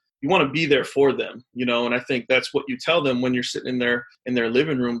you want to be there for them, and I think that's what you tell them when you're sitting in their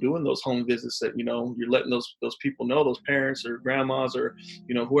living room doing those home visits, that, you're letting those people know, those parents or grandmas or,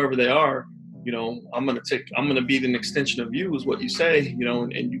 whoever they are, I'm going to be an extension of you, is what you say,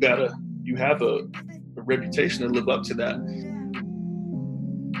 and you have a reputation to live up to that.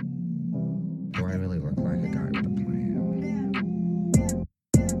 Do I really look like a guy with a plan?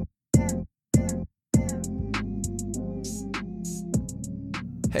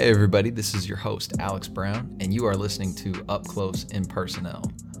 Hey everybody, this is your host Alex Brown, and you are listening to Up Close in Personnel.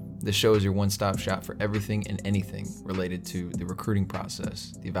 This show is your one-stop shop for everything and anything related to the recruiting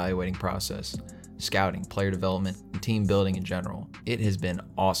process, the evaluating process, scouting, player development, and team building in general. It has been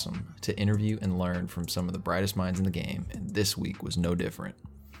awesome to interview and learn from some of the brightest minds in the game, and this week was no different.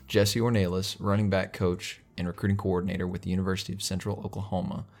 Jesse Ornelas, running back coach and recruiting coordinator with the University of Central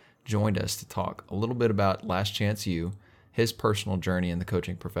Oklahoma, joined us to talk a little bit about Last Chance U, his personal journey in the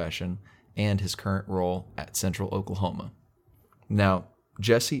coaching profession, and his current role at Central Oklahoma. Now,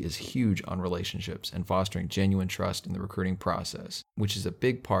 Jesse is huge on relationships and fostering genuine trust in the recruiting process, which is a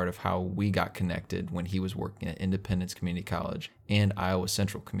big part of how we got connected when he was working at Independence Community College and Iowa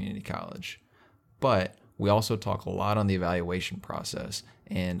Central Community College. But we also talk a lot on the evaluation process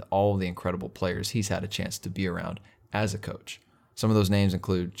and all of the incredible players he's had a chance to be around as a coach. Some of those names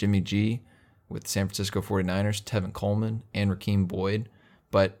include Jimmy G with the San Francisco 49ers, Tevin Coleman, and Rakeem Boyd.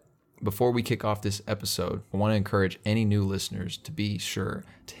 But before we kick off this episode, I want to encourage any new listeners to be sure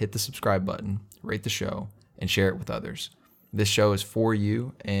to hit the subscribe button, rate the show, and share it with others. This show is for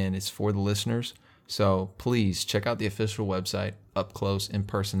you and it's for the listeners. So please check out the official website,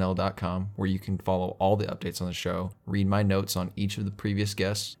 upcloseinpersonnel.com, where you can follow all the updates on the show, read my notes on each of the previous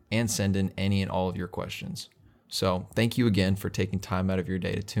guests, and send in any and all of your questions. So thank you again for taking time out of your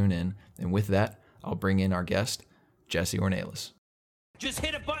day to tune in. And with that, I'll bring in our guest, Jesse Ornelas. Just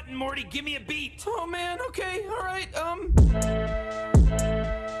hit a button, Morty. Give me a beat. Oh, man. Okay. All right.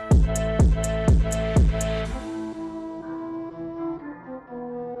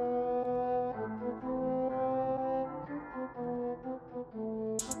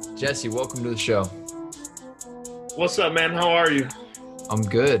 Jesse, welcome to the show. What's up, man? How are you? I'm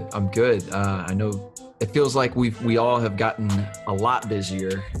good. I know it feels like we all have gotten a lot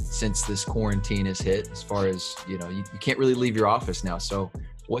busier since this quarantine has hit, as far as, you can't really leave your office now. So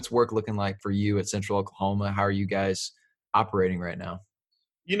what's work looking like for you at Central Oklahoma? How are you guys operating right now?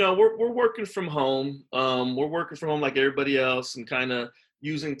 We're working from home. We're working from home like everybody else, and kind of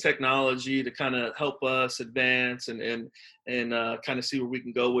using technology to kind of help us advance and kind of see where we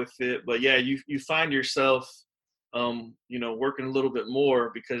can go with it. But yeah, you find yourself working a little bit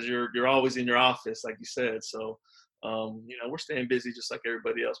more because you're always in your office, like you said. So, we're staying busy just like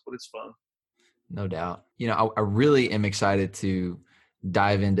everybody else, but it's fun. No doubt. I really am excited to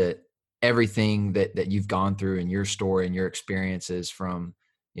dive into everything that you've gone through in your story and your experiences from,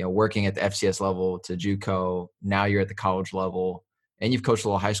 working at the FCS level to JUCO. Now you're at the college level and you've coached a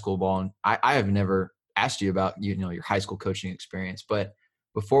little high school ball. And I have never asked you about, your high school coaching experience, but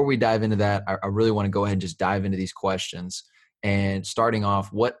before we dive into that, I really want to go ahead and just dive into these questions. And starting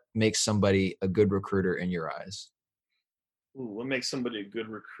off, what makes somebody a good recruiter in your eyes? What makes somebody a good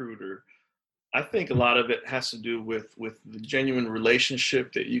recruiter? I think a lot of it has to do with the genuine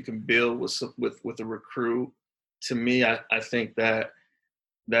relationship that you can build with a recruit. To me, I think that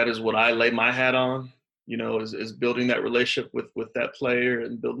is what I lay my hat on, is building that relationship with that player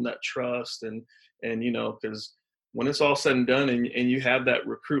and building that trust and because when it's all said and done and you have that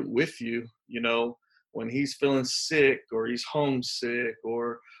recruit with you, when he's feeling sick or he's homesick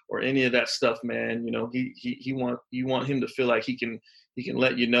or any of that stuff, man, you want him to feel like he can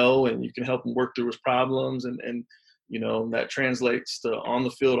let you know and you can help him work through his problems and that translates to on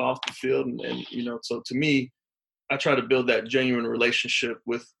the field, off the field. And so to me, I try to build that genuine relationship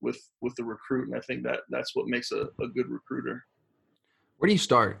with the recruit. And I think that's what makes a good recruiter. Where do you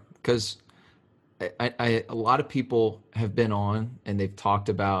start? Because a lot of people have been on and they've talked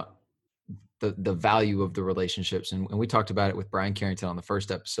about the value of the relationships. And we talked about it with Brian Carrington on the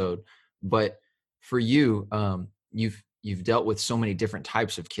first episode, but for you, you've dealt with so many different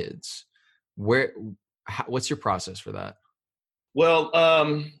types of kids. What's your process for that? Well,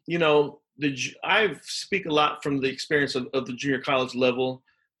 I speak a lot from the experience of the junior college level.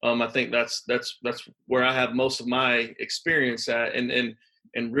 I think that's where I have most of my experience at.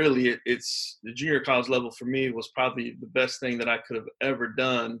 And really, it's the junior college level for me was probably the best thing that I could have ever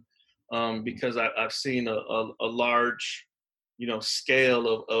done because I've seen a large,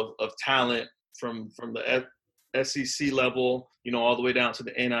 scale of talent from the SEC level, all the way down to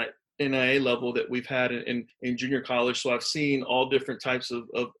the NAIA level that we've had in junior college. So I've seen all different types of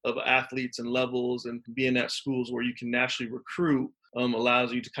athletes and levels, and being at schools where you can naturally recruit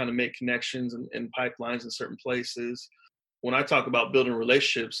allows you to kind of make connections and pipelines in certain places. When I talk about building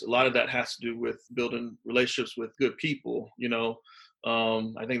relationships, a lot of that has to do with building relationships with good people.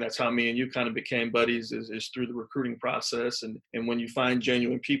 I think that's how me and you kind of became buddies is through the recruiting process. And when you find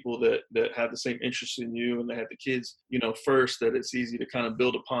genuine people that have the same interests in you and they have the kids, first, that it's easy to kind of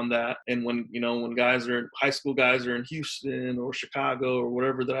build upon that. And when high school guys are in Houston or Chicago or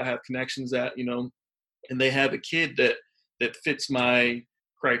whatever that I have connections at, and they have a kid that fits my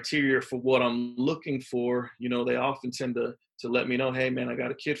criteria for what I'm looking for, they often tend to let me know, hey man, I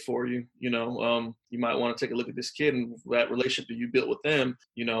got a kid for you. You might want to take a look at this kid, and that relationship that you built with them.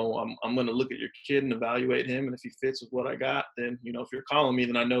 I'm going to look at your kid and evaluate him, and if he fits with what I got, then if you're calling me,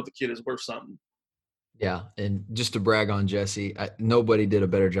 then I know the kid is worth something. Yeah, and just to brag on Jesse, nobody did a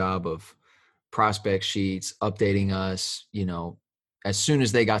better job of prospect sheets, updating us. As soon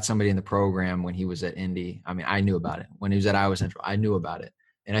as they got somebody in the program when he was at Indy, I mean, I knew about it. When he was at Iowa Central, I knew about it.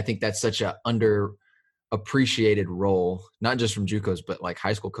 And I think that's such a underappreciated role, not just from JUCOs, but like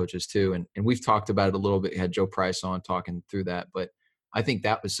high school coaches too. And we've talked about it a little bit. We had Joe Price on talking through that. But I think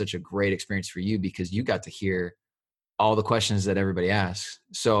that was such a great experience for you because you got to hear all the questions that everybody asks.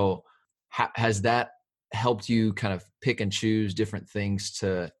 So has that helped you kind of pick and choose different things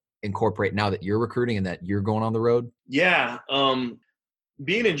to incorporate now that you're recruiting and that you're going on the road? Yeah.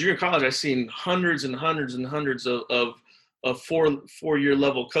 Being in junior college, I've seen hundreds and hundreds and hundreds of four-year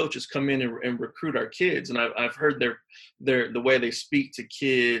level coaches come in and recruit our kids. And I've heard the way they speak to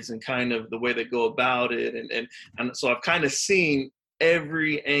kids and kind of the way they go about it. And so I've kind of seen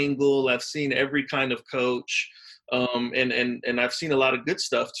every angle. I've seen every kind of coach. And I've seen a lot of good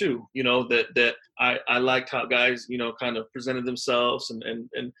stuff too, that I liked how guys, kind of presented themselves,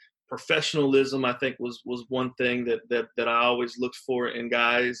 and professionalism, I think was one thing that I always looked for in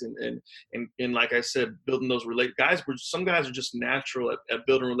guys, and like I said, building those some guys are just natural at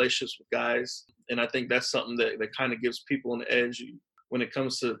building relationships with guys. And I think that's something that kind of gives people an edge when it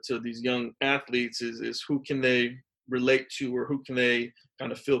comes to these young athletes is who can they relate to, or who can they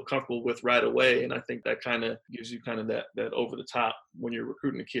kind of feel comfortable with right away. And I think that kind of gives you kind of that over the top when you're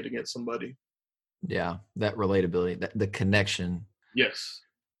recruiting a kid against somebody. Yeah, that relatability, the connection. Yes.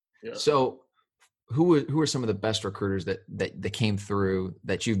 Yeah. So who are some of the best recruiters that came through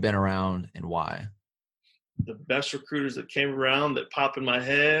that you've been around, and why? The best recruiters that came around that pop in my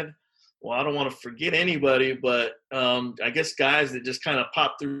head. Well, I don't want to forget anybody, but I guess guys that just kind of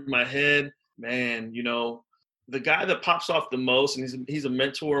pop through my head, man, the guy that pops off the most, and he's a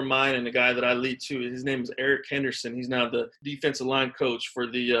mentor of mine and a guy that I lead to, his name is Eric Henderson. He's now the defensive line coach for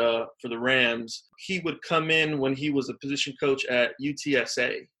the Rams. He would come in when he was a position coach at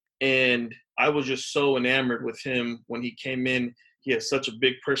UTSA. And I was just so enamored with him when he came in. He had such a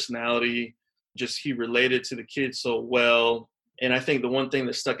big personality. He related to the kids so well. And I think the one thing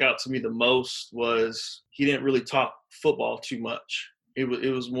that stuck out to me the most was he didn't really talk football too much. It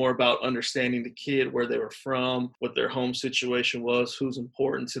was more about understanding the kid, where they were from, what their home situation was, who's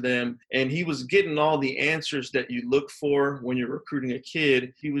important to them. And he was getting all the answers that you look for when you're recruiting a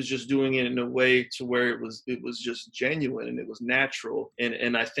kid. He was just doing it in a way to where it was just genuine and it was natural.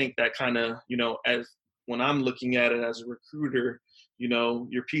 And I think that kind of, as when I'm looking at it as a recruiter,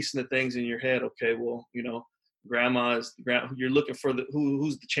 you're piecing the things in your head. Okay, well, you're looking for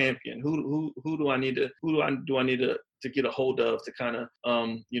who's the champion, who do I need to get a hold of to kind of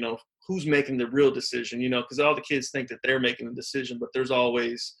who's making the real decision, because all the kids think that they're making the decision, but there's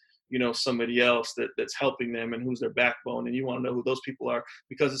always somebody else that's helping them and who's their backbone, and you want to know who those people are,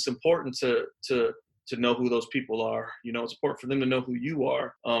 because it's important to know who those people are. It's important for them to know who you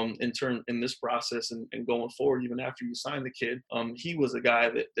are in this process and going forward, even after you sign the kid. He was a guy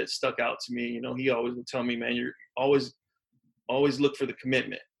that stuck out to me. He always would tell me, man, you're always look for the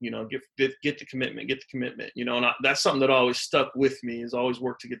commitment, get the commitment, and that's something that always stuck with me, is always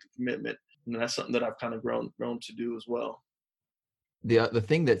work to get the commitment. And that's something that I've kind of grown to do as well. The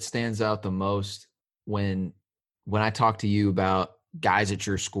thing that stands out the most when I talk to you about guys at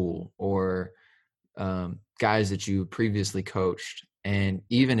your school or guys that you previously coached, and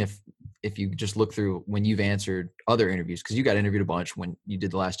even if you just look through when you've answered other interviews, because you got interviewed a bunch when you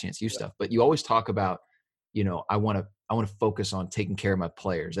did the Last Chance U stuff, but you always talk about, I want to focus on taking care of my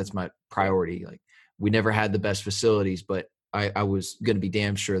players. That's my priority. Like, we never had the best facilities, but I was going to be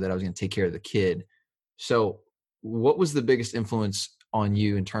damn sure that I was going to take care of the kid. So what was the biggest influence on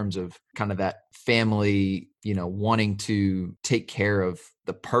you in terms of kind of that family, wanting to take care of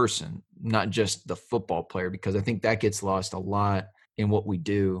the person, not just the football player? Because I think that gets lost a lot in what we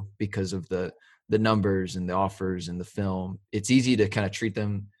do because of the numbers and the offers and the film. It's easy to kind of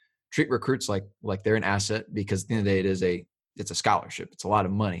treat recruits like they're an asset, because at the end of the day, it's a scholarship. It's a lot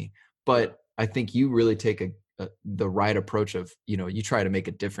of money. But I think you really take the right approach of, you try to make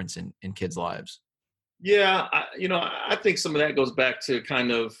a difference in kids' lives. Yeah, I think some of that goes back to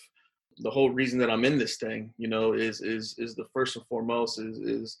kind of the whole reason that I'm in this thing. Is the first and foremost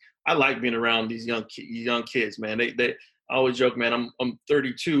is I like being around these young kids, man. They I always joke, man. I'm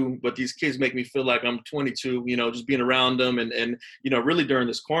 32, but these kids make me feel like I'm 22. Just being around them and really during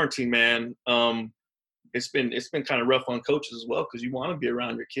this quarantine, man. It's been kind of rough on coaches as well, because you want to be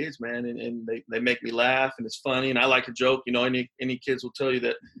around your kids, man, and they make me laugh, and it's funny, and I like to joke. Any kids will tell you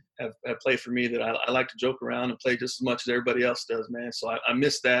that have played for me that I like to joke around and play just as much as everybody else does, man. So I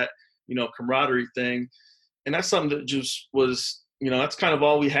miss that, camaraderie thing, and that's something that just was, that's kind of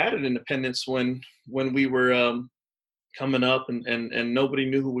all we had at Independence when we were coming up, and nobody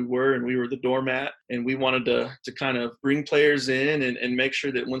knew who we were, and we were the doormat, and we wanted to kind of bring players in and make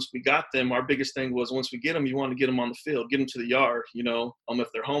sure that once we got them, our biggest thing was once we get them, you want to get them on the field, get them to the yard. If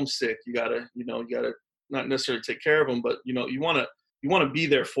they're homesick, you gotta not necessarily take care of them, but you want to be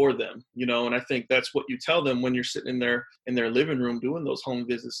there for them, and I think that's what you tell them when you're sitting in their living room doing those home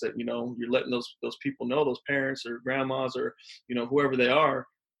visits, that you're letting those people know, those parents or grandmas or whoever they are,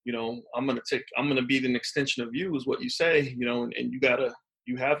 I'm going to be an extension of you, is what you say, and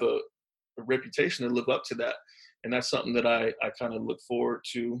you have a reputation to live up to that. And that's something that I kind of look forward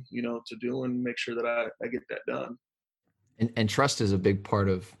to, to do, and make sure that I get that done. And trust is a big part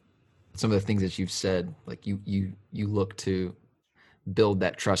of some of the things that you've said. Like you look to build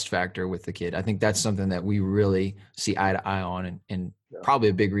that trust factor with the kid. I think that's something that we really see eye to eye on, and probably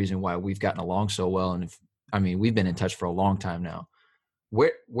a big reason why we've gotten along so well. And we've been in touch for a long time now.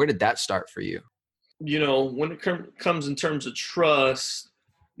 Where did that start for you? When it comes in terms of trust,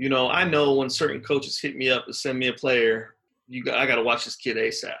 I know when certain coaches hit me up to send me a player, I got to watch this kid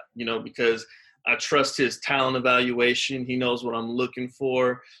ASAP, because I trust his talent evaluation. He knows what I'm looking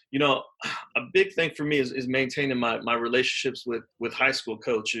for. A big thing for me is maintaining my relationships with high school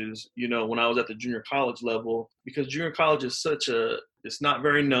coaches, when I was at the junior college level, because junior college is it's not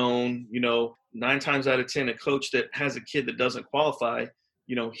very known. 9 times out of 10, a coach that has a kid that doesn't qualify,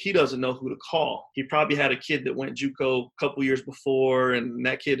 he doesn't know who to call. He probably had a kid that went JUCO a couple years before, and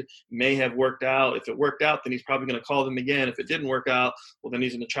that kid may have worked out. If it worked out, then he's probably going to call them again. If it didn't work out, well, then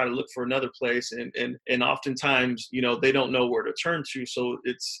he's going to try to look for another place. And oftentimes, they don't know where to turn to. So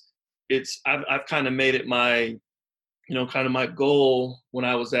I've kind of made it my, kind of my goal when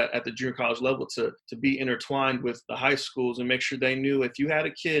I was at the junior college level to be intertwined with the high schools and make sure they knew, if you had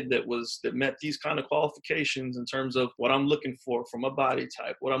a kid that met these kind of qualifications in terms of what I'm looking for from a body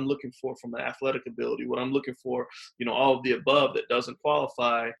type, what I'm looking for from an athletic ability, what I'm looking for, all of the above that doesn't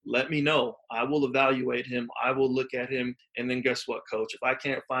qualify, let me know. I will evaluate him. I will look at him. And then guess what, coach? If I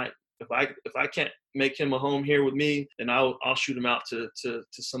can't make him a home here with me, then I'll shoot him out to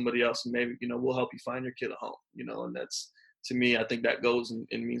somebody else, and maybe we'll help you find your kid a home. And that's, to me, I think that goes and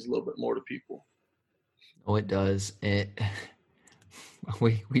means a little bit more to people. Oh, it does.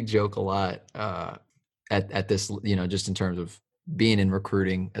 We joke a lot at this, just in terms of being in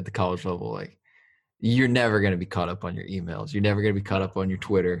recruiting at the college level. Like, you're never going to be caught up on your emails. You're never going to be caught up on your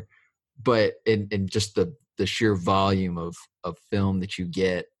Twitter. But in just the sheer volume of film that you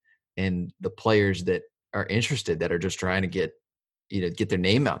get, and the players that are interested, that are just trying to get their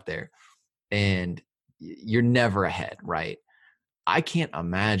name out there, and you're never ahead, right? I can't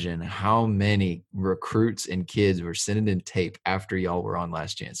imagine how many recruits and kids were sending in tape after y'all were on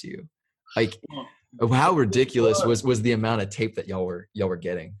Last Chance U. Like, how ridiculous was the amount of tape that y'all were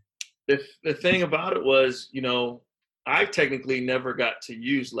getting? The thing about it was, I technically never got to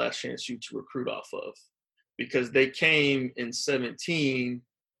use Last Chance U to recruit off of, because they came in 2017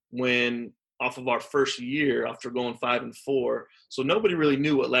 when off of our first year after going 5-4. So nobody really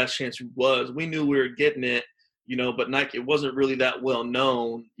knew what Last Chance U was. We knew we were getting it, but Nike, it wasn't really that well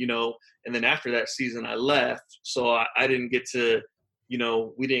known, and then after that season I left. So I didn't get to, I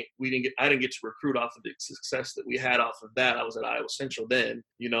didn't get to recruit off of the success that we had off of that. I was at Iowa Central then,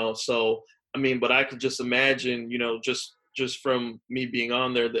 so, but I could just imagine, just from me being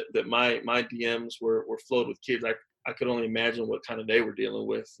on there, that my DMs were flowed with kids. I could only imagine what kind of they were dealing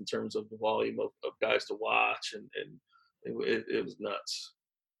with in terms of the volume of guys to watch, and it was nuts.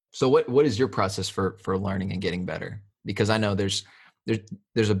 So what is your process for learning and getting better? Because I know there's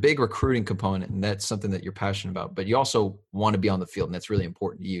a big recruiting component, and that's something that you're passionate about, but you also want to be on the field, and that's really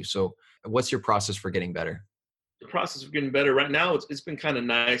important to you. So what's your process for getting better? The process of getting better right now, it's been kind of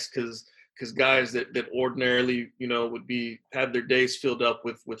nice because because guys that ordinarily, would have their days filled up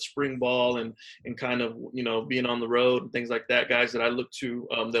with spring ball and kind of, being on the road and things like that, guys that I look to,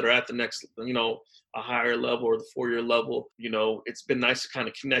 that are at the next, a higher level or the 4-year level, it's been nice to kind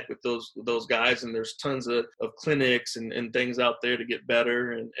of connect with those guys. And there's tons of clinics and things out there to get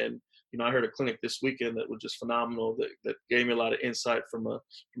better. And I heard a clinic this weekend that was just phenomenal that gave me a lot of insight from an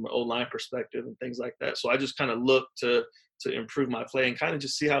O-line perspective and things like that. So I just kind of look to improve my play and kind of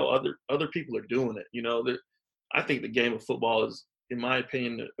just see how other people are doing it. I think the game of football is, in my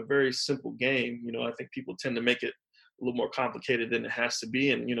opinion, a very simple game. I think people tend to make it a little more complicated than it has to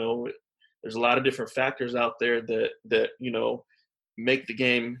be. And, there's a lot of different factors out there that make the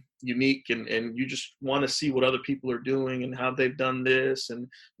game unique, and you just want to see what other people are doing and how they've done this. And,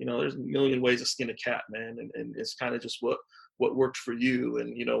 there's a million ways to skin a cat, man. And it's kind of just what worked for you.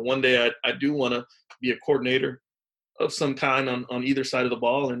 And, one day I do want to be a coordinator of some kind on either side of the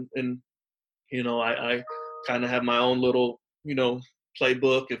ball. And I kind of have my own little,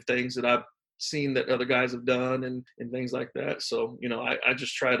 playbook of things that I've seen that other guys have done and things like that. So, I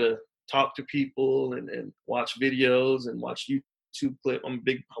just try to talk to people and watch videos and watch YouTube clip. I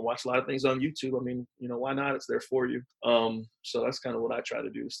watch a lot of things on YouTube. I mean, why not? It's there for you. So that's kind of what I try to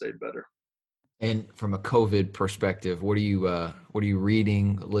do to stay better. And from a COVID perspective, what are you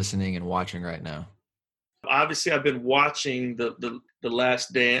reading, listening, and watching right now? Obviously, I've been watching the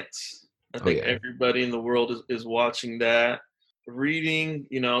Last Dance. I think everybody in the world is watching that. Reading,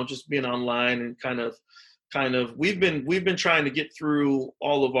 just being online and kind of we've been trying to get through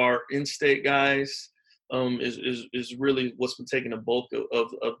all of our in-state guys. Is really what's been taking the bulk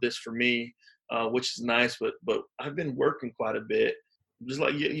of this for me, which is nice. But I've been working quite a bit. Just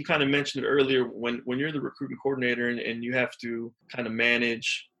like you kind of mentioned it earlier, when you're the recruiting coordinator and you have to kind of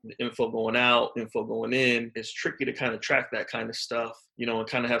manage the info going out, info going in, it's tricky to kind of track that kind of stuff, and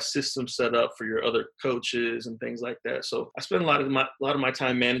kind of have systems set up for your other coaches and things like that. So I spend a lot of my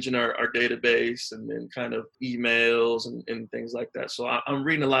time managing our database and then kind of emails and things like that. So I'm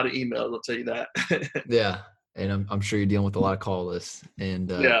reading a lot of emails, I'll tell you that. Yeah. And I'm sure you're dealing with a lot of call lists.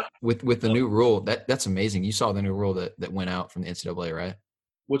 And with the new rule, that's amazing. You saw the new rule that went out from the NCAA, right?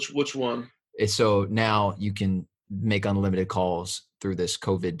 Which one? So now you can make unlimited calls through this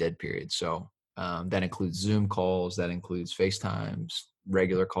COVID dead period. So that includes Zoom calls, that includes FaceTimes,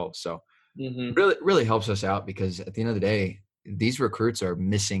 regular calls. So really, really helps us out, because at the end of the day, these recruits are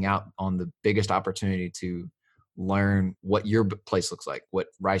missing out on the biggest opportunity to learn what your place looks like, what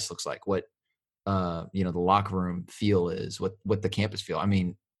Rice looks like, what the locker room feel is, what the campus feel. I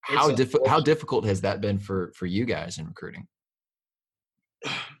mean, how difficult has that been for you guys in recruiting?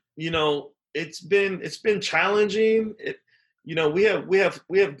 It's been challenging. We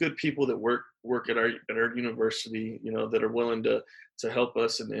have good people that work at our university, that are willing to help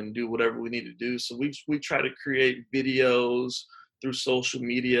us and do whatever we need to do. So we try to create videos through social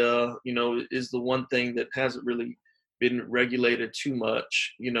media, is the one thing that hasn't really been regulated too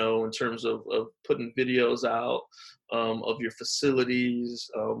much, in terms of putting videos out of your facilities.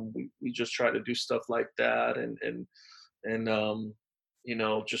 We just try to do stuff like that and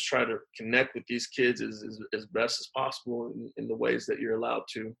just try to connect with these kids as best as possible in the ways that you're allowed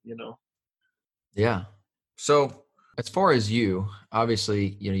to, Yeah. So as far as you,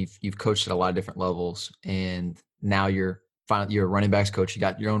 obviously, you've coached at a lot of different levels, and now you're a running backs coach. You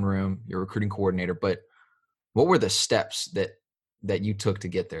got your own room, you're a recruiting coordinator, but what were the steps that you took to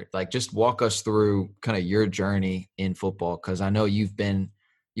get there? Like, just walk us through kind of your journey in football. 'Cause I know you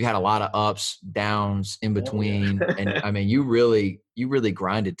had a lot of ups, downs in between. And I mean, you really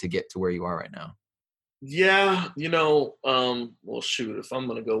grinded to get to where you are right now. Yeah. Well, shoot, if I'm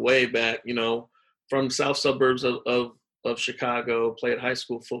going to go way back, from south suburbs of Chicago, played high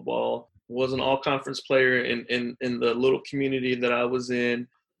school football, was an all conference player in the little community that I was in.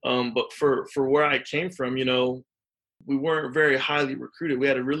 But for where I came from, we weren't very highly recruited. We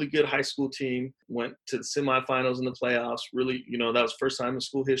had a really good high school team, went to the semifinals and the playoffs. Really, that was first time in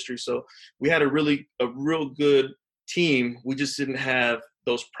school history. So we had a real good team. We just didn't have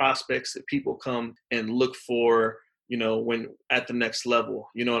those prospects that people come and look for, when at the next level,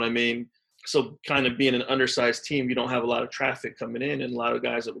 you know what I mean? So kind of being an undersized team, you don't have a lot of traffic coming in, and a lot of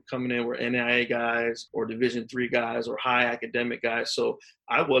guys that were coming in were NAIA guys or Division III guys or high academic guys. So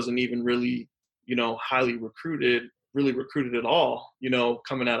I wasn't even really, highly really recruited at all,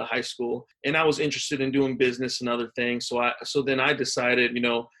 coming out of high school. And I was interested in doing business and other things. So then I decided,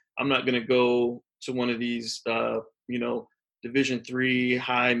 I'm not going to go to one of these, Division III,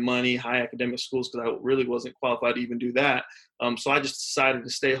 high money, high academic schools, because I really wasn't qualified to even do that. So I just decided to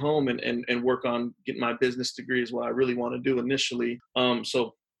stay home and work on getting my business degree is what I really want to do initially.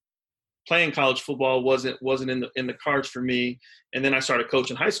 So playing college football wasn't in the cards for me. And then I started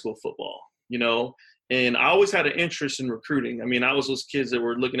coaching high school football, and I always had an interest in recruiting. I mean, I was those kids that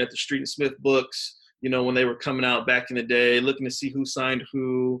were looking at the Street and Smith books, when they were coming out back in the day, looking to see who signed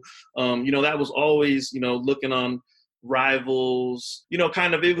who. That was always, looking on Rivals,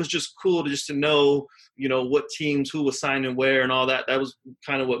 kind of, it was just cool to know, what teams, who was signing where and all that. That was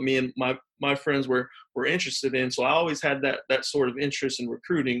kind of what me and my friends were interested in. So I always had that sort of interest in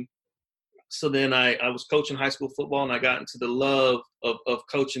recruiting. So then I was coaching high school football, and I got into the love of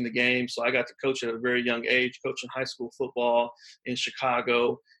coaching the game. So I got to coach at a very young age, coaching high school football in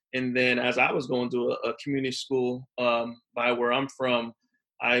Chicago. And then as I was going to a community school by where I'm from,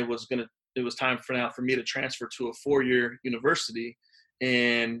 it was time for me to transfer to a 4-year university.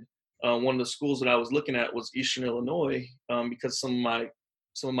 And one of the schools that I was looking at was Eastern Illinois, because some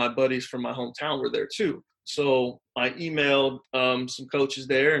of my buddies from my hometown were there too. So I emailed some coaches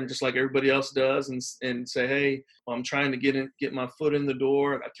there, and just like everybody else does, and say, hey, I'm trying to get my foot in the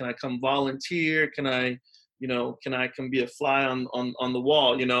door. Can I come volunteer? Can I come be a fly on the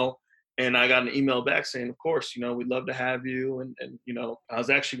wall? And I got an email back saying, of course, we'd love to have you. And I was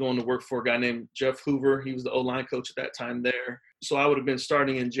actually going to work for a guy named Jeff Hoover. He was the O-line coach at that time there. So I would have been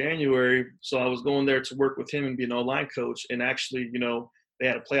starting in January. So I was going there to work with him and be an O-line coach. And actually, they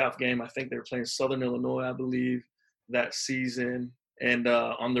had a playoff game. I think they were playing Southern Illinois, I believe, that season. And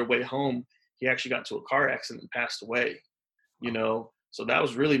on their way home, he actually got into a car accident and passed away, So that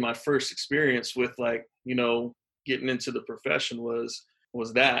was really my first experience with, getting into the profession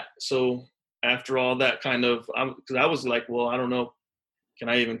was that. So after all that because I was like, well, I don't know, can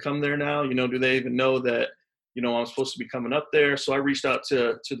I even come there now? Do they even know that, I'm supposed to be coming up there? So I reached out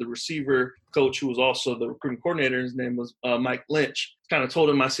to the receiver coach, who was also the recruiting coordinator. His name was Mike Lynch. Kind of told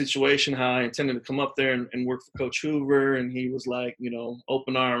him my situation, how I intended to come up there and work for Coach Hoover. And he was like,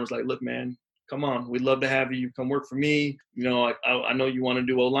 open arms, like, look, man, come on, we'd love to have you come work for me. I know you want to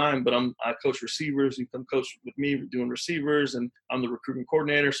do O-line, but I coach receivers. You come coach with me. We're doing receivers, and I'm the recruiting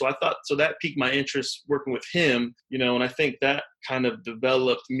coordinator. So that piqued my interest working with him, and I think that kind of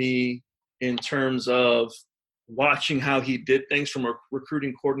developed me in terms of watching how he did things from a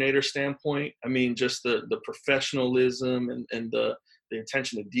recruiting coordinator standpoint. I mean, just the professionalism and the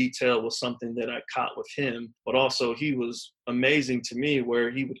attention to detail was something that I caught with him. But also he was amazing to me, where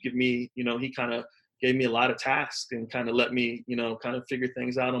he would give me, he kind of gave me a lot of tasks and kind of let me, kind of figure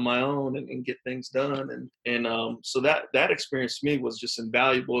things out on my own and get things done. And so that experience to me was just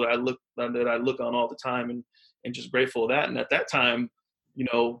invaluable, that I look on all the time, and just grateful of that. And at that time,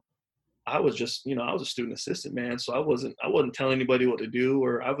 I was just, I was a student assistant, man. So I wasn't telling anybody what to do,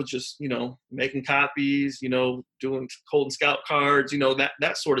 or I was just, making copies, doing Colton Scout cards,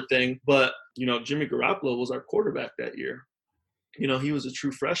 that sort of thing. But, Jimmy Garoppolo was our quarterback that year. He was a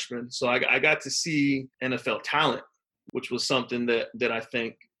true freshman. So I got to see NFL talent, which was something that I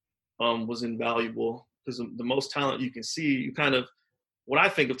think was invaluable, because the most talent you can see, what I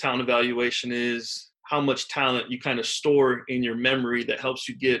think of talent evaluation is how much talent you kind of store in your memory that helps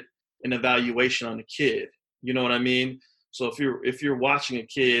you get an evaluation on a kid. You know what I mean? So if you're watching a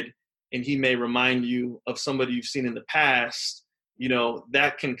kid and he may remind you of somebody you've seen in the past,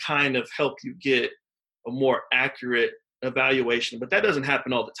 that can kind of help you get a more accurate evaluation. But that doesn't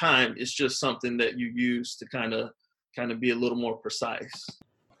happen all the time. It's just something that you use to kind of be a little more precise.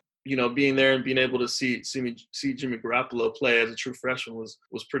 Being there and being able to see Jimmy Garoppolo play as a true freshman was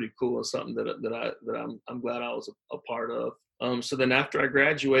pretty cool, and something that I'm glad I was a part of. So then after I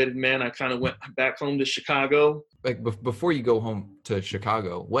graduated, man, I kind of went back home to Chicago. Like before you go home to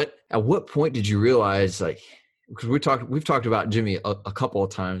Chicago, at what point did you realize, because we've talked about Jimmy a couple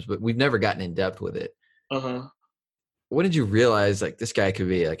of times, but we've never gotten in depth with it. When did you realize this guy could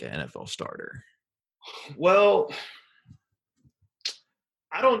be an NFL starter? Well,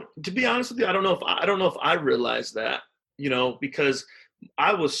 to be honest with you, I don't know if I realized that, because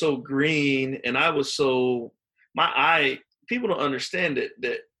I was so green and I was so, people don't understand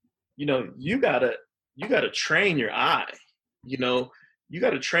that you gotta train your eye. You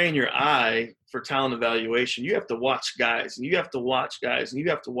gotta train your eye for talent evaluation. You have to watch guys, and you have to watch guys, and you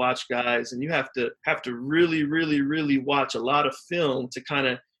have to watch guys, and you have to really, really, really watch a lot of film to kind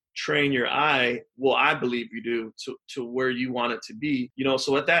of train your eye. Well, I believe you do, to where you want it to be.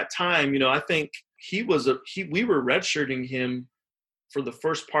 So at that time, I think we were redshirting him for the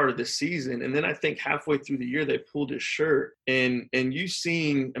first part of the season. And then I think halfway through the year, they pulled his shirt, and you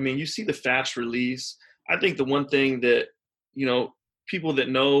see the fast release. I think the one thing that, people that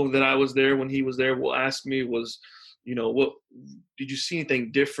know that I was there when he was there will ask me was, what, did you see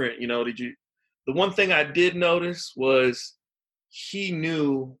anything different? The one thing I did notice was he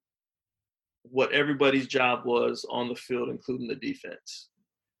knew what everybody's job was on the field, including the defense.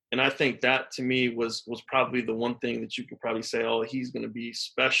 And I think that to me was probably the one thing that you could probably say, oh, he's going to be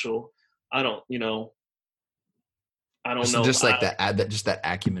special. I don't, I don't So know. just like that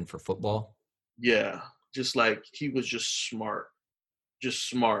acumen for football. Yeah, just like he was just smart. Just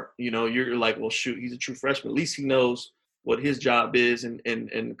smart. You're like, well, shoot, he's a true freshman. At least he knows what his job is and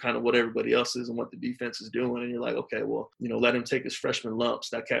kind of what everybody else is and what the defense is doing. And you're like, okay, well, let him take his freshman lumps.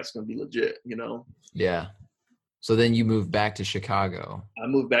 That cat's going to be legit, Yeah. So then you moved back to Chicago. I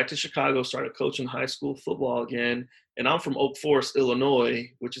moved back to Chicago, started coaching high school football again. And I'm from Oak Forest,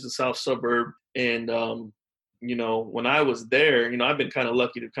 Illinois, which is a south suburb. And, when I was there, I've been kind of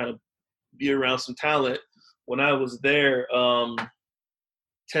lucky to kind of be around some talent. When I was there,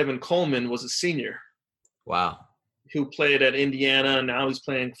 Tevin Coleman was a senior. Wow. Who played at Indiana, and now he's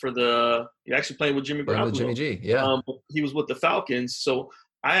playing he's actually playing with Jimmy Garoppolo. With Jimmy G, yeah. He was with the Falcons. So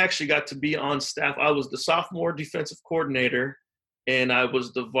I actually got to be on staff. I was the sophomore defensive coordinator, and I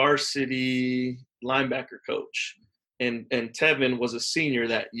was the varsity linebacker coach. And Tevin was a senior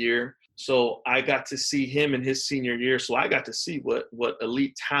that year. So I got to see him in his senior year. So I got to see what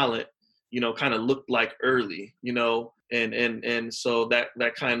elite talent, kind of looked like early, and so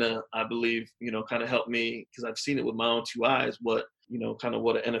that kind of, I believe, kind of helped me because I've seen it with my own two eyes, what, kind of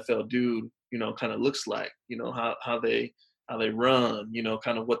what an NFL dude, kind of looks like, how they run,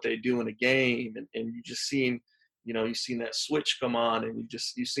 kind of what they do in a game. And you just seen, you've seen that switch come on and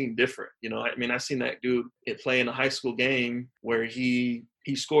you've seen different, I've seen that dude play in a high school game where he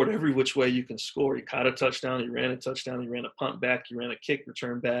scored every which way you can score. He caught a touchdown, he ran a touchdown, he ran a punt back, he ran a kick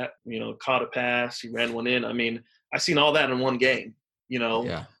return back, caught a pass, he ran one in. I seen all that in one game,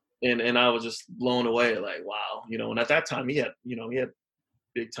 Yeah. And I was just blown away, like, wow, and at that time he had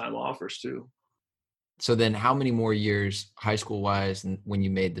big time offers too. So then how many more years high school wise when you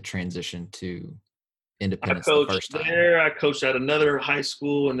made the transition to Independence the first time? I coached at another high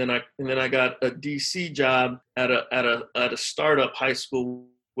school, and then I got a DC job at a startup high school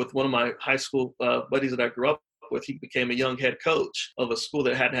with one of my high school buddies that I grew up with. He became a young head coach of a school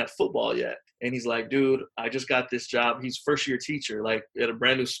that hadn't had football yet. And he's like, dude, I just got this job. He's first year teacher, like at a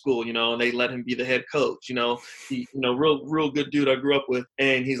brand new school, and they let him be the head coach, he, real good dude I grew up with.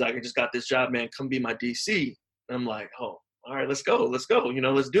 And he's like, I just got this job, man, come be my DC. And I'm like, oh, all right, let's go, let's do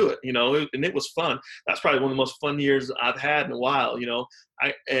it, and it was fun. That's probably one of the most fun years I've had in a while,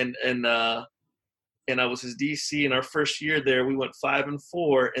 and I was his DC in our first year there. We went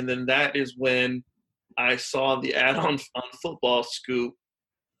 5-4. And then that is when I saw the ad on Football Scoop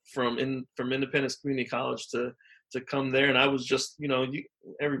from Independence Community College to come there. And I was just,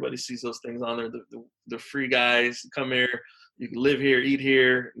 everybody sees those things on there. The free guys come here, you can live here, eat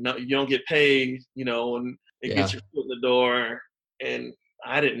here. No, you don't get paid, and it gets your foot in the door. And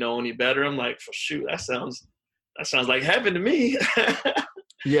I didn't know any better. I'm like, shoot, that sounds like heaven to me.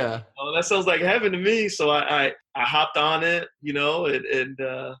 Yeah. Oh, that sounds like heaven to me. So I hopped on it, and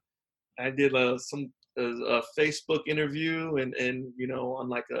I did a Facebook interview and on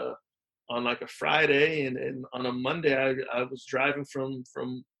like a Friday, and on a Monday I was driving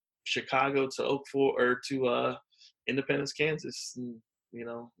from Chicago to Independence, Kansas, and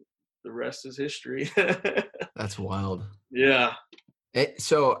the rest is history. That's wild. Yeah.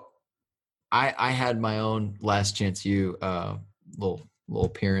 So I had my own Last Chance U little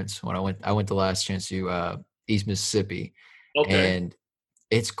appearance when I went to Last Chance U East Mississippi. Okay. And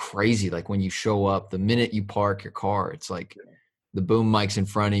it's crazy. Like when you show up, the minute you park your car, it's like the boom mic's in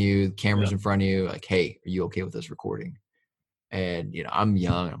front of you, the camera's in front of you. Like, hey, are you okay with us recording? And, I'm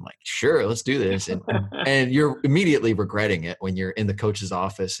young. I'm like, sure, let's do this. And you're immediately regretting it when you're in the coach's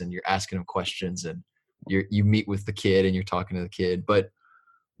office and you're asking him questions and you meet with the kid and you're talking to the kid. But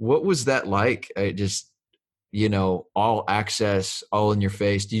what was that like? All access, all in your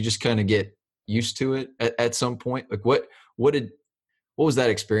face. Do you just kind of get used to it at some point? Like what was that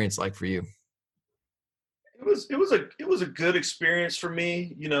experience like for you? It was a good experience for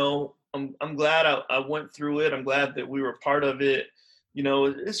me. I'm glad I went through it. I'm glad that we were part of it.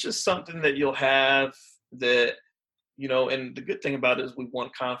 It's just something that you'll have that, and the good thing about it is we won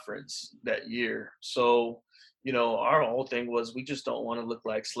conference that year. So, our whole thing was we just don't want to look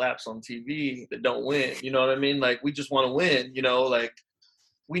like slaps on TV that don't win. You know what I mean? Like we just want to win, like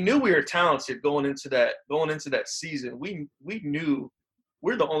we knew we were talented going into that season. We knew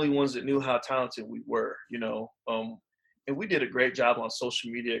we're the only ones that knew how talented we were, and we did a great job on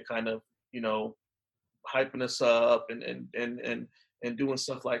social media, kind of, hyping us up and doing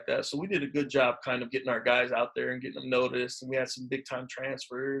stuff like that. So we did a good job kind of getting our guys out there and getting them noticed. And we had some big time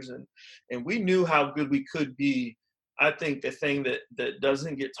transfers and we knew how good we could be. I think the thing that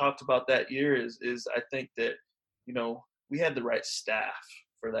doesn't get talked about that year is I think that, you know, we had the right staff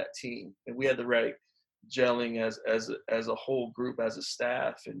for that team, and we had the right gelling as a whole group, as a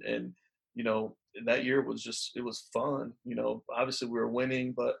staff, and you know, that year was just, it was fun. You know, obviously we were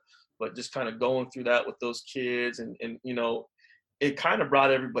winning, but just kind of going through that with those kids, and you know, it kind of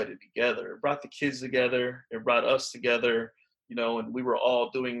brought everybody together. It brought the kids together. It brought us together. You know, and we were all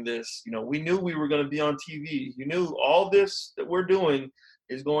doing this. You know, we knew we were going to be on TV. You knew all this that we're doing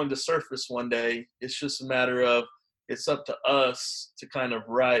is going to surface one day. It's just a matter of, it's up to us to kind of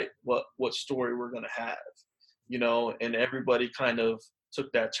write what story we're going to have. You know, and everybody kind of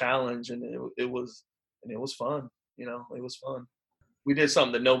took that challenge, and it was fun. You know, it was fun. We did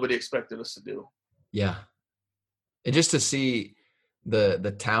something that nobody expected us to do. Yeah. And just to see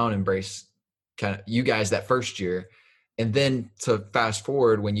the town embrace kind of you guys that first year, and then to fast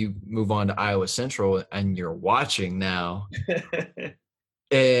forward when you move on to Iowa Central and you're watching now.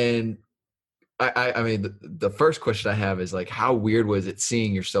 And I mean, the first question I have is like, how weird was it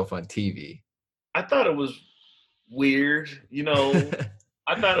seeing yourself on TV? I thought it was weird, you know.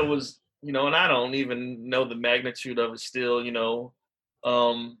 I thought it was, you know, and I don't even know the magnitude of it still, you know.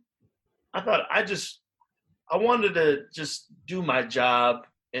 I thought I wanted to just do my job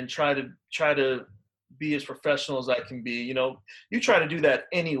and try to be as professional as I can be. You know, you try to do that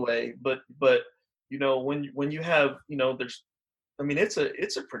anyway, but you know, when you have, you know, I mean, it's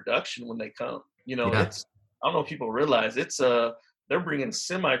a production when they come. You know, Yeah. it's, I don't know if people realize they're bringing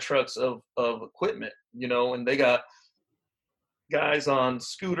semi trucks of equipment, you know, and they got guys on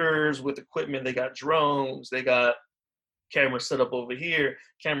scooters with equipment. They got drones. They got camera set up over here,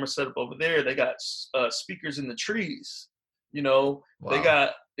 camera set up over there. They got speakers in the trees. You know, Wow. they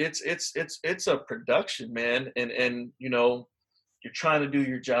got it's a production, man, and you know, you're trying to do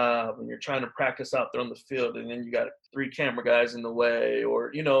your job and you're trying to practice out there on the field, and then you got 3 camera guys in the way, or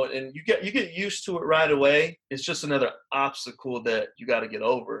you know, and you get used to it right away. It's just another obstacle that you got to get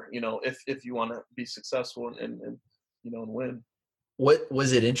over, you know, if you want to be successful and you know, and win. What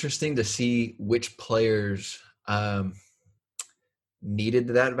was it interesting to see which players needed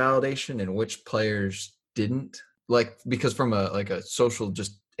that validation and which players didn't? Like, because from a social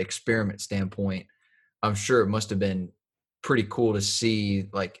just experiment standpoint, I'm sure it must have been pretty cool to see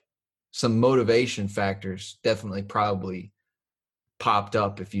like some motivation factors definitely probably popped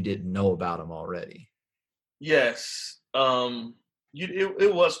up if you didn't know about them already. Yes.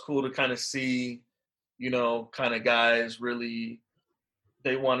 It was cool to kind of see, you know, kind of guys really,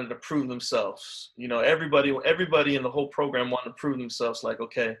 they wanted to prove themselves. You know, everybody in the whole program wanted to prove themselves, like,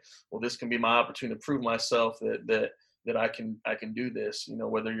 okay, well, this can be my opportunity to prove myself that I can do this. You know,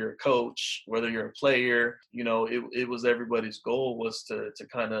 whether you're a coach, whether you're a player, you know, it was everybody's goal was to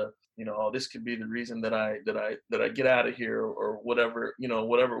kind of, you know, oh, this could be the reason that I get out of here, or whatever, you know,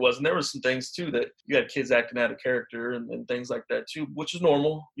 whatever it was. And there were some things too that you had kids acting out of character and things like that too, which is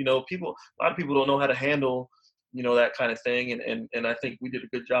normal. You know, a lot of people don't know how to handle, you know, that kind of thing. And I think we did a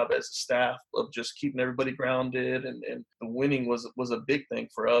good job as a staff of just keeping everybody grounded, and the winning was a big thing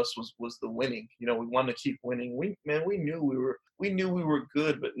for us, was the winning. You know, we wanted to keep winning. We knew we were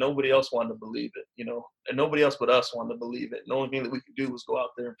good, but nobody else wanted to believe it, you know, and nobody else but us wanted to believe it. And the only thing that we could do was go out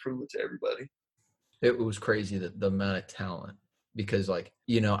there and prove it to everybody. It was crazy the amount of talent, because like,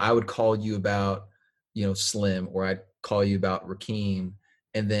 you know, I would call you about, you know, Slim, or I'd call you about Rakeem.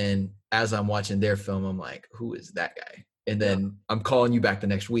 And then as I'm watching their film, I'm like, who is that guy? And then I'm calling you back the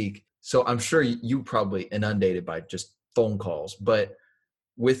next week. So I'm sure you probably inundated by just phone calls. But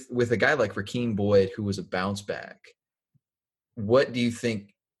with a guy like Rakeem Boyd, who was a bounce back, what do you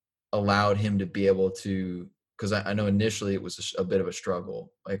think allowed him to be able to, because I know initially it was a bit of a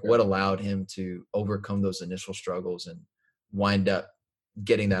struggle, like what allowed him to overcome those initial struggles and wind up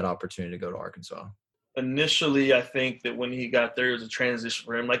getting that opportunity to go to Arkansas? Initially, I think that when he got there, it was a transition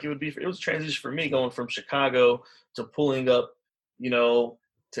for him. Like it was a transition for me going from Chicago to pulling up, you know,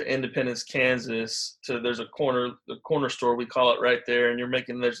 to Independence, Kansas, to the corner store, we call it, right there.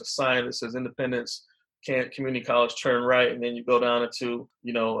 And there's a sign that says Independence Community College, turn right. And then you go down into,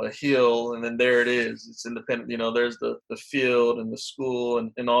 you know, a hill, and then there it is. It's Independent, you know, there's the field and the school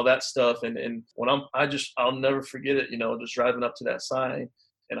and all that stuff. And when I'll never forget it, you know, just driving up to that sign.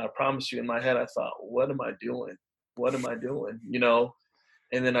 And I promise you, in my head, I thought, what am I doing? What am I doing? You know?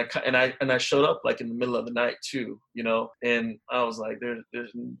 And then I showed up like in the middle of the night too, you know? And I was like,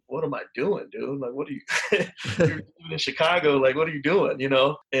 there's what am I doing, dude? Like, what are you, you're in Chicago, like, what are you doing? You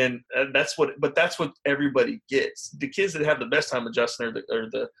know? And that's what everybody gets. The kids that have the best time adjusting are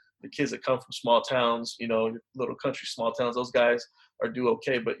the the kids that come from small towns, you know, little country small towns, those guys are do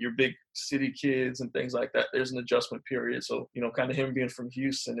okay. But your big city kids and things like that, there's an adjustment period. So, you know, kind of him being from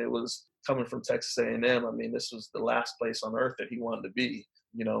Houston, it was coming from Texas A&M. I mean, this was the last place on earth that he wanted to be,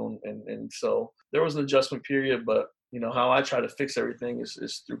 you know, and so there was an adjustment period. But, you know, how I try to fix everything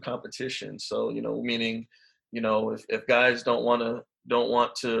is through competition. So, you know, meaning, you know, if guys don't want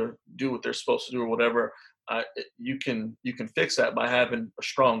to do what they're supposed to do or whatever, you can fix that by having a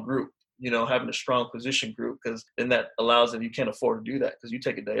strong group, you know, having a strong position group, because then that allows that you can't afford to do that, because you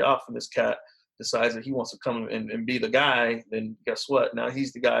take a day off and this cat decides that he wants to come and be the guy, then guess what? Now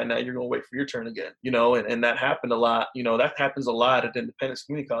he's the guy. Now you're going to wait for your turn again, you know, and that happened a lot. You know, that happens a lot at Independence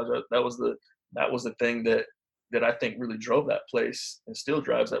Community College. That was the thing that I think really drove that place and still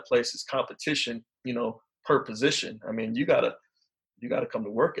drives that place is competition, you know, per position. I mean, you gotta come to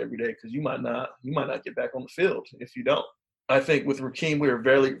work every day, because you might not get back on the field if you don't. I think with Rakeem, we were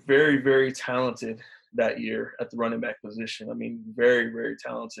very, very, very talented that year at the running back position. I mean, very, very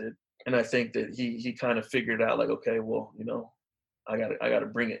talented. And I think that he kind of figured out, like, okay, well, you know, I gotta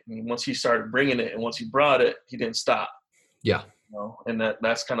bring it. And once he started bringing it, and once he brought it, he didn't stop. Yeah. You know, and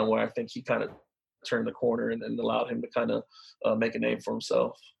that's kind of where I think he kind of turned the corner and allowed him to kind of make a name for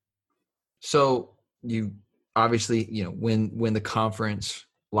himself. So you obviously, you know, win the conference,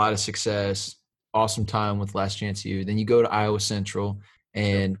 a lot of success, awesome time with Last Chance U. Then you go to Iowa Central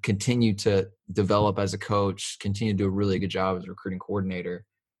and continue to develop as a coach, continue to do a really good job as a recruiting coordinator.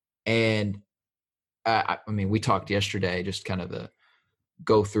 And I mean, we talked yesterday, just kind of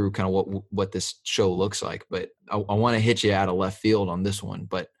go through kind of what this show looks like, but I want to hit you out of left field on this one.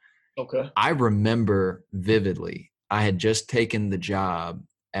 But okay, I remember vividly, I had just taken the job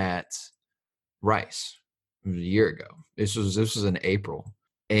at Rice. It was a year ago. This was in April.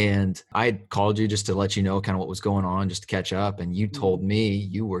 And I had called you just to let you know kind of what was going on, just to catch up. And you told me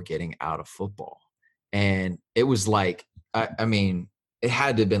you were getting out of football. And it was like, I mean, it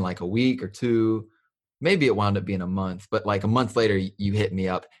had to have been like a week or two. Maybe it wound up being a month. But like a month later, you hit me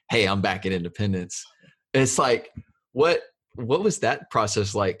up, hey, I'm back at Independence. It's like, what was that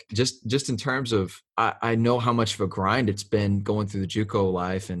process like? Just in terms of, I know how much of a grind it's been going through the JUCO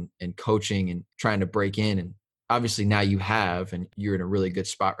life and coaching and trying to break in. And obviously now you have, and you're in a really good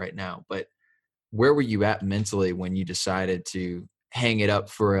spot right now. But where were you at mentally when you decided to hang it up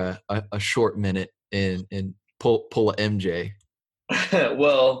for a short minute and pull a MJ?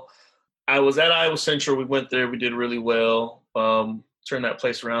 Well, I was at Iowa Central. We went there. We did really well. Turned that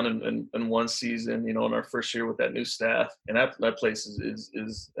place around in one season, you know, in our first year with that new staff. And that place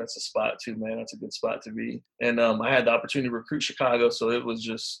is that's a spot too, man. That's a good spot to be. And I had the opportunity to recruit Chicago, so it was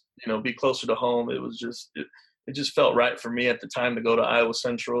just, you know, be closer to home. It was just it just felt right for me at the time to go to Iowa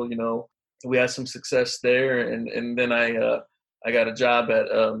Central. You know, we had some success there, and then I got a job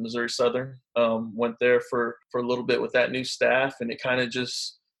at Missouri Southern. Went there for a little bit with that new staff, and it kind of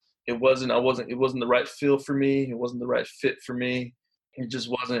just it wasn't the right feel for me. It wasn't the right fit for me. It just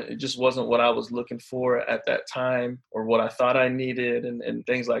wasn't what I was looking for at that time, or what I thought I needed, and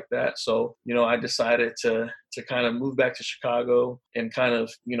things like that. So, you know, I decided to kind of move back to Chicago and kind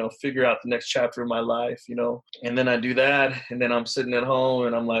of, you know, figure out the next chapter of my life, you know. And then I do that, and then I'm sitting at home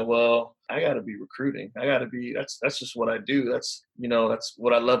and I'm like, well, I got to be recruiting. That's just what I do. That's, you know, that's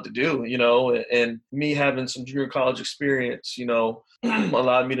what I love to do, you know. And me having some junior college experience, you know,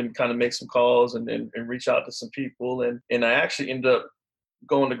 allowed me to kind of make some calls and reach out to some people. And I actually ended up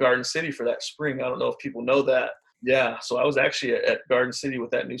going to Garden City for that spring. I don't know if people know that. Yeah. So I was actually at Garden City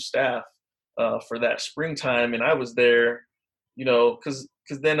with that new staff for that springtime. And I was there, you know, cause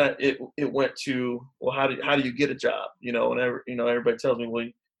then it went to, well, how do you get a job? You know, whenever, you know, everybody tells me, well,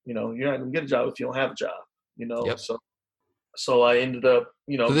 you know, you're not gonna get a job if you don't have a job, you know? Yep. So I ended up,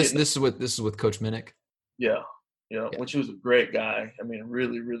 you know, so this is with Coach Minnick. Yeah. Yeah. Which was a great guy. I mean,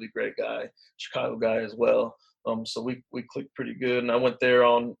 really, really great guy, Chicago guy as well. So we clicked pretty good, and I went there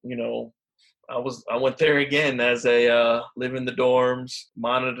on, you know, I went there again as a live in the dorms,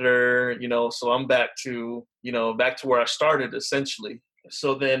 monitor, you know, so I'm back to where I started essentially.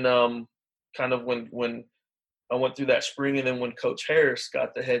 So then kind of when I went through that spring, and then when Coach Harris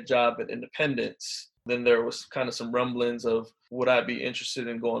got the head job at Independence, then there was kind of some rumblings of would I be interested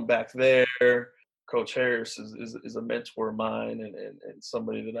in going back there. Coach Harris is a mentor of mine and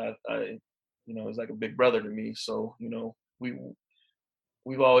somebody that I you know, is like a big brother to me. So, you know,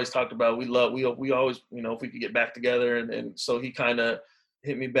 we've always talked about, we always, you know, if we could get back together. And so he kind of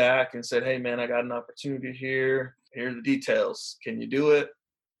hit me back and said, hey man, I got an opportunity here. Here are the details. Can you do it?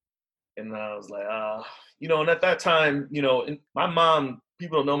 And I was like, you know, and at that time, you know, my mom,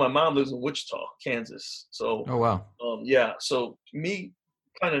 people don't know my mom lives in Wichita, Kansas. So, oh, wow. Yeah. So me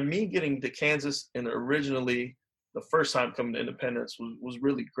kind of me getting to Kansas and originally the first time coming to Independence was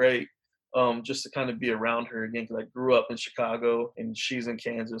really great. Just to kind of be around her again, because I grew up in Chicago and she's in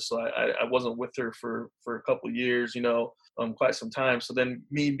Kansas, so I wasn't with her for a couple of years, quite some time. So then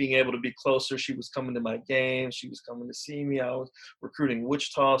me being able to be closer, she was coming to my games, she was coming to see me. I was recruiting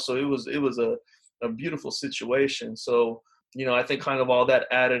Wichita, so it was a beautiful situation. So I think kind of all that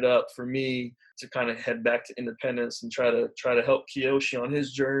added up for me to kind of head back to Independence and try to help Kiyoshi on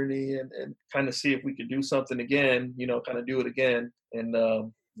his journey and kind of see if we could do something again, kind of do it again. And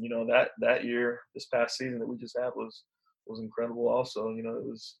that year, this past season that we just had was incredible also. It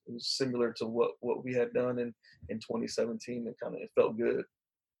was similar to what we had done in 2017, and kind of it felt good.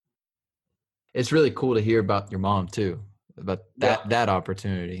 It's really cool to hear about your mom too, about that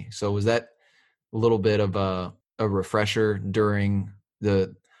opportunity. So was that a little bit of a refresher during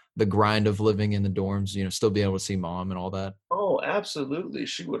the grind of living in the dorms, still being able to see mom and all that? Oh, absolutely.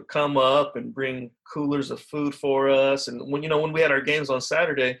 She would come up and bring coolers of food for us. And when we had our games on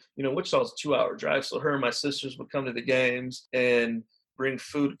Saturday, Wichita's a 2-hour drive. So her and my sisters would come to the games and bring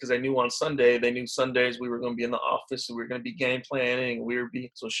food, because they knew Sundays we were going to be in the office, so we were going to be game planning.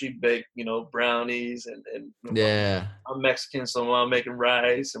 So she'd bake, brownies and yeah. I'm Mexican, so I'm making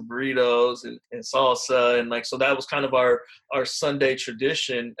rice and burritos and salsa. And so that was kind of our Sunday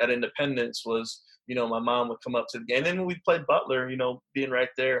tradition at Independence was, my mom would come up to the game. And then we'd play Butler, being right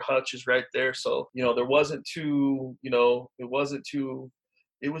there. Hutch is right there. So, it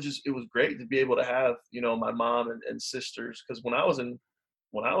was great to be able to have, my mom and sisters. Because when I was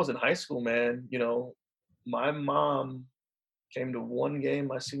in high school, man, my mom came to one game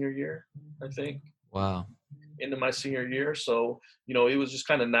my senior year, I think. Wow. Into my senior year. So, it was just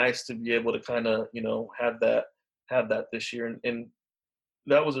kind of nice to be able to kind of, have that this year. And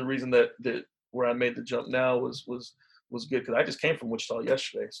that was a reason that where I made the jump now was good, because I just came from Wichita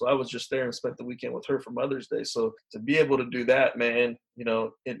yesterday. So I was just there and spent the weekend with her for Mother's Day. So to be able to do that, man,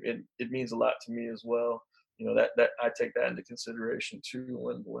 it means a lot to me as well. That I take that into consideration too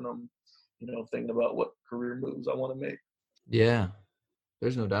when I'm, thinking about what career moves I want to make. Yeah,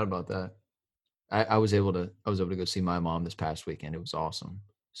 there's no doubt about that. I was able to go see my mom this past weekend. It was awesome.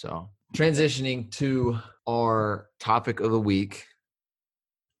 So transitioning to our topic of the week,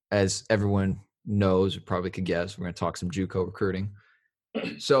 as everyone knows or probably could guess, we're going to talk some JUCO recruiting.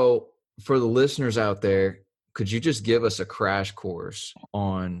 So for the listeners out there, could you just give us a crash course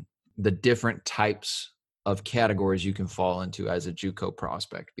on the different types of categories you can fall into as a JUCO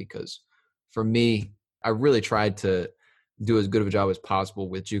prospect? Because for me, I really tried to do as good of a job as possible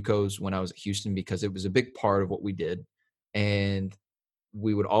with JUCOs when I was at Houston, because it was a big part of what we did. And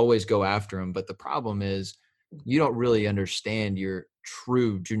we would always go after them. But the problem is you don't really understand your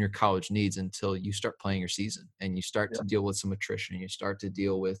true junior college needs until you start playing your season and you start to deal with some attrition. You start to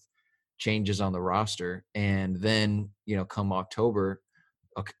deal with changes on the roster. And then, come October,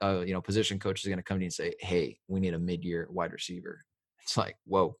 position coach is going to come to you and say, hey, we need a mid-year wide receiver. It's like,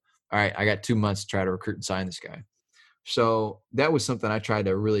 whoa, all right, I got 2 months to try to recruit and sign this guy. So that was something I tried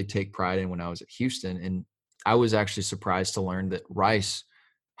to really take pride in when I was at Houston. And I was actually surprised to learn that Rice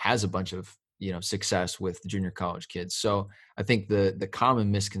has a bunch of, success with junior college kids. So I think the common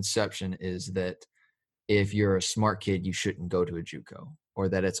misconception is that if you're a smart kid, you shouldn't go to a JUCO, or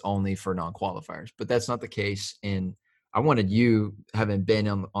that it's only for non-qualifiers. But that's not the case. And I wanted you, having been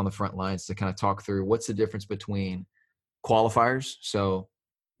on the front lines, to kind of talk through what's the difference between qualifiers, so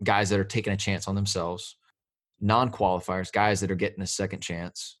guys that are taking a chance on themselves, non-qualifiers, guys that are getting a second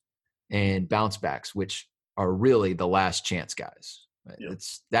chance, and bounce backs, which are really the last chance guys. Right? Yep.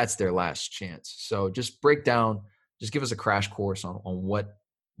 That's their last chance. So just give us a crash course on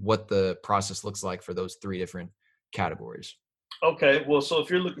what the process looks like for those 3 different categories. Okay, well, so if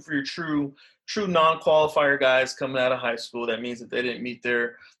you're looking for your true non-qualifier guys coming out of high school, that means that they didn't meet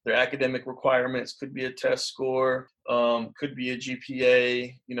their academic requirements. Could be a test score, could be a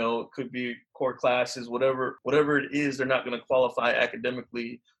GPA, it could be core classes, whatever it is, they're not going to qualify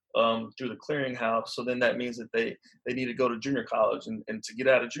academically through the clearinghouse. So then that means that they need to go to junior college, and to get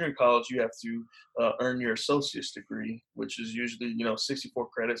out of junior college, you have to earn your associate's degree, which is usually 64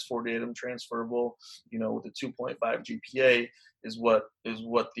 credits, 48 of them transferable, with a 2.5 GPA is what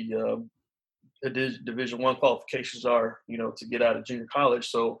the Division I qualifications are, to get out of junior college.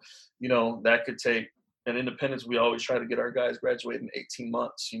 So that could take. At Independence, we always try to get our guys graduated in 18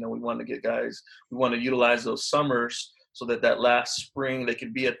 months. We want to get guys, we want to utilize those summers so that last spring they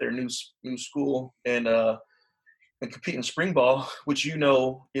could be at their new school and and compete in spring ball, which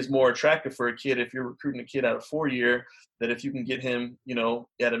is more attractive for a kid if you're recruiting a kid out of 4-year, that if you can get him,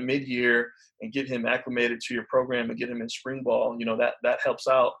 at a mid-year and get him acclimated to your program and get him in spring ball, that helps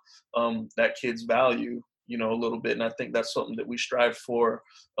out that kid's value, a little bit. And I think that's something that we strive for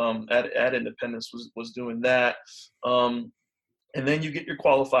at Independence was doing that. And then you get your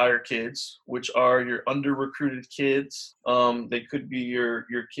qualifier kids, which are your under-recruited kids. They could be your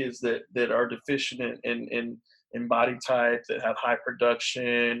kids that are deficient in body type, that have high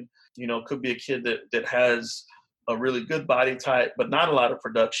production. Could be a kid that has a really good body type, but not a lot of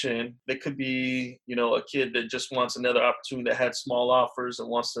production. They could be, a kid that just wants another opportunity, that had small offers and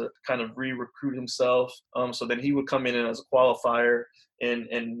wants to kind of re-recruit himself. So then he would come in as a qualifier and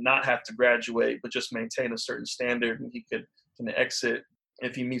not have to graduate, but just maintain a certain standard, and he can exit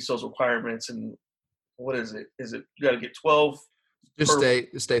if he meets those requirements. And what is it? Is it you got to get 12? Just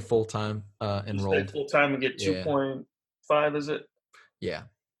stay full time enrolled. Stay full time and get 2.5. Is it? Yeah.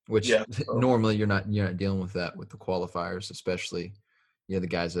 Which so normally you're not dealing with that with the qualifiers, especially the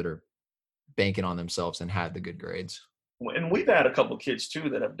guys that are banking on themselves and had the good grades. And we've had a couple of kids too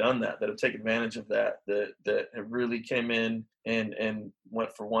that have done that have taken advantage of that have really came in and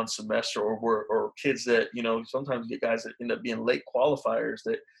went for one semester, or kids that, sometimes you get guys that end up being late qualifiers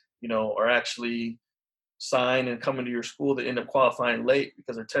that, are actually sign and come into your school that end up qualifying late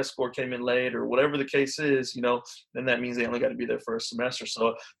because their test score came in late or whatever the case is, then that means they only got to be there for a semester.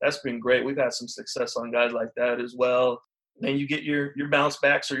 So that's been great. We've had some success on guys like that as well. Then you get your bounce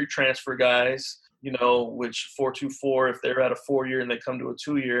backs or your transfer guys, which 4.24, if they're at a 4-year and they come to a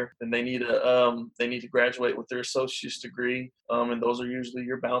 2-year, then they need to graduate with their associate's degree. And those are usually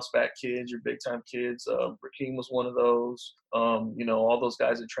your bounce back kids, your big time kids. Rakeem was one of those. All those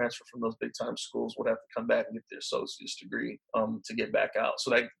guys that transfer from those big time schools would have to come back and get their associate's degree to get back out.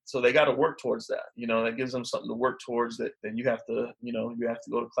 So they got to work towards that. That gives them something to work towards. That then you have to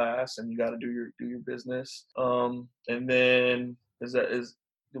go to class and you got to do your business. And then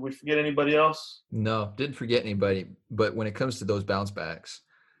did we forget anybody else? No, didn't forget anybody. But when it comes to those bounce backs,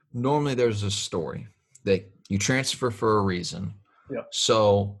 normally there's a story that you transfer for a reason. Yeah.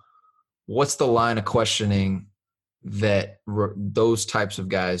 So what's the line of questioning that those types of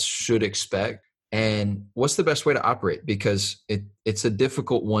guys should expect? And what's the best way to operate? Because it's a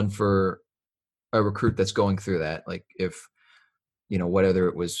difficult one for a recruit that's going through that. Like if, whether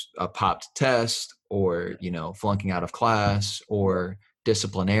it was a popped test or, flunking out of class or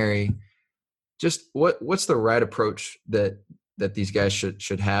disciplinary, just what's the right approach that these guys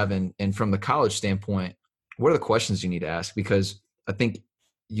should have, and from the college standpoint, what are the questions you need to ask? Because I think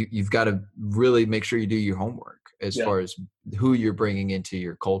you've got to really make sure you do your homework as far as who you're bringing into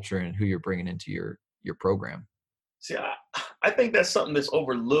your culture and who you're bringing into your program. See, I think that's something that's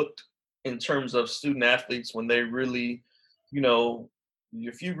overlooked in terms of student athletes when they really,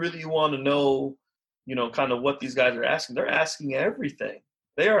 if you really want to know, kind of what these guys are asking, they're asking everything.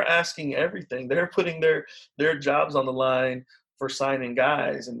 They are asking everything. They're putting their jobs on the line for signing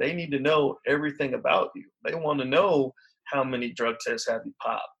guys, and they need to know everything about you. They want to know how many drug tests have you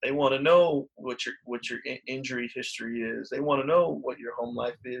popped. They want to know what your injury history is. They want to know what your home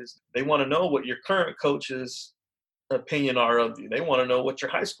life is. They want to know what your current coach's opinion are of you. They want to know what your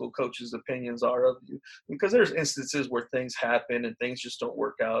high school coach's opinions are of you, because there's instances where things happen and things just don't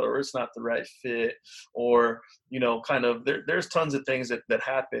work out, or it's not the right fit, or kind of there's tons of things that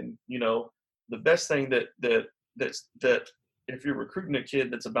happen. The best thing that if you're recruiting a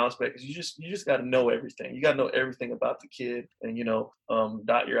kid that's a bounce back is you just got to know everything. You got to know everything about the kid, and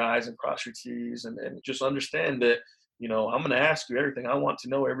dot your I's and cross your T's, and just understand that I'm going to ask you everything. I want to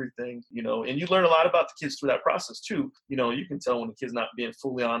know everything, and you learn a lot about the kids through that process too. You can tell when the kid's not being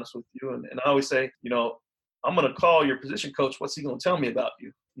fully honest with you. And I always say, I'm going to call your position coach. What's he going to tell me about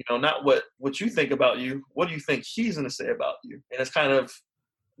you? Not what you think about you. What do you think he's going to say about you? And it's kind of,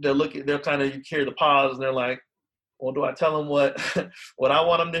 you carry the pause, and they're like, well, do I tell them what I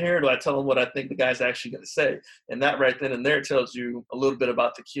want them to hear? Or do I tell them what I think the guy's actually going to say? And that right then and there tells you a little bit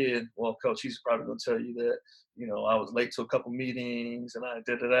about the kid. Well, coach, he's probably going to tell you that, I was late to a couple meetings and I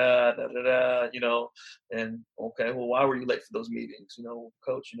and okay, well, why were you late for those meetings?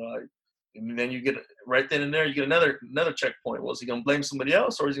 Coach, and then you get right then and there, you get another checkpoint. Well, is he going to blame somebody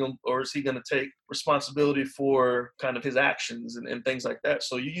else, or is he going to take responsibility for kind of his actions and things like that?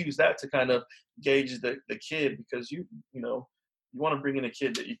 So you use that to kind of gauge the kid, because you want to bring in a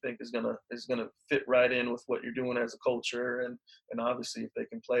kid that you think is gonna fit right in with what you're doing as a culture, and obviously if they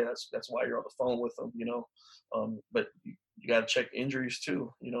can play, that's why you're on the phone with them, but you got to check injuries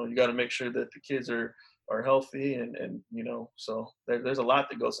too. You got to make sure that the kids are healthy, and so there's a lot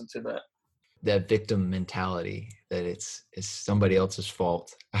that goes into that. that victim mentality that it's somebody else's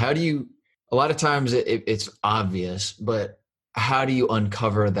fault. How do you, a lot of times it's obvious, but how do you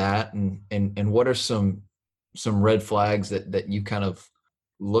uncover that, and what are some red flags that you kind of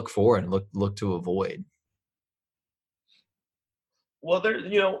look for and look to avoid? Well, there,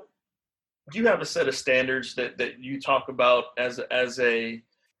 you have a set of standards that you talk about as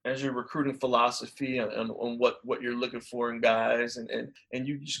your recruiting philosophy on what you're looking for in guys, and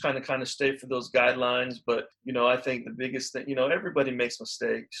you just kind of stay for those guidelines. But I think the biggest thing, everybody makes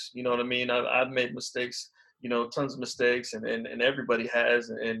mistakes. You know what I mean? I've made mistakes, tons of mistakes, and everybody has.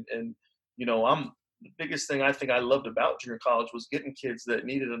 And I'm the biggest thing I think I loved about junior college was getting kids that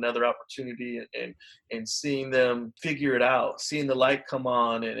needed another opportunity, and seeing them figure it out, seeing the light come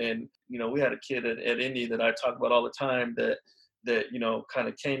on. And we had a kid at Indy that I talk about all the time that kind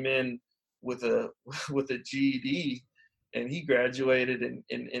of came in with a with a GED, and he graduated in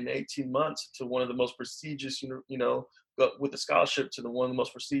 18 months to one of the most prestigious, with a scholarship to one of the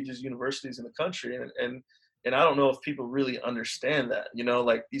most prestigious universities in the country. And I don't know if people really understand that,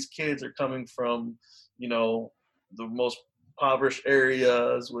 like these kids are coming from, the most impoverished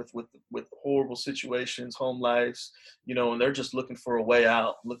areas with horrible situations, home lives, and they're just looking for a way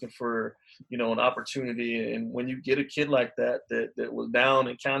out, looking for, an opportunity. And when you get a kid like that was down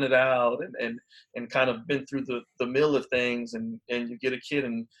and counted out and kind of been through the mill of things, and you get a kid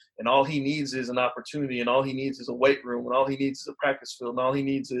and all he needs is an opportunity, and all he needs is a weight room, and all he needs is a practice field, and all he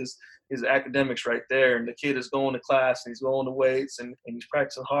needs is his academics right there. And the kid is going to class, and he's going to weights, and he's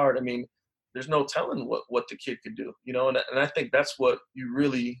practicing hard. I mean, there's no telling what the kid could do, and I think that's what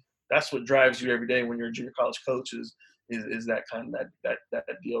drives you every day when you're a junior college coach is that kind of that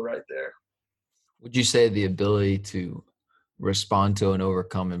deal right there. Would you say the ability to respond to and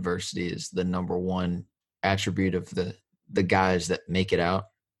overcome adversity is the number one attribute of the guys that make it out?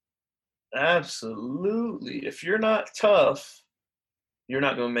 Absolutely. If you're not tough, you're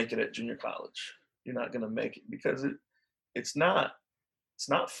not going to make it at junior college. You're not going to make it because it's not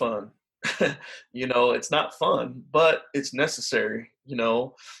fun. It's not fun, but it's necessary.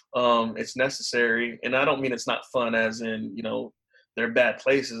 It's necessary, and I don't mean it's not fun as in they're bad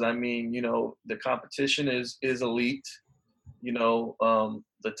places. I mean the competition is elite.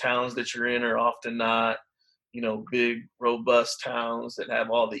 The towns that you're in are often not big robust towns that have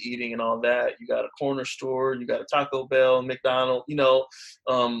all the eating and all that. You got a corner store, you got a Taco Bell, McDonald's,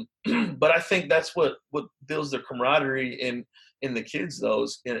 but I think that's what builds the camaraderie in the kids,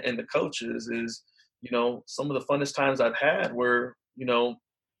 and the coaches is, some of the funnest times I've had were,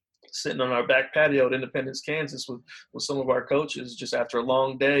 sitting on our back patio at Independence, Kansas with some of our coaches just after a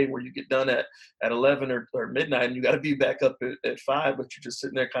long day where you get done at 11 or midnight and you got to be back up at 5, but you're just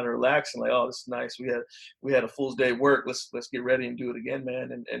sitting there kind of relaxing like, oh, this is nice. We had a full day work. Let's get ready and do it again,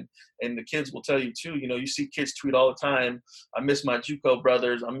 man. And the kids will tell you too, you see kids tweet all the time. I miss my JUCO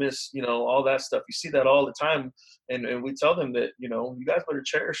brothers. I miss, all that stuff. You see that all the time. And we tell them that, you guys better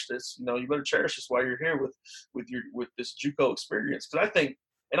cherish this. You better cherish this while you're here with this JUCO experience. Cause I think,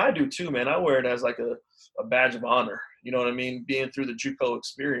 and I do too, man. I wear it as like a badge of honor. You know what I mean? Being through the JUCO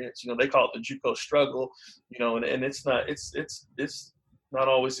experience. They call it the JUCO struggle. And it's not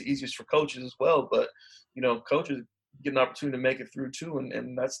always the easiest for coaches as well. But coaches get an opportunity to make it through too,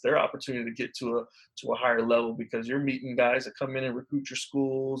 and that's their opportunity to get to a higher level because you're meeting guys that come in and recruit your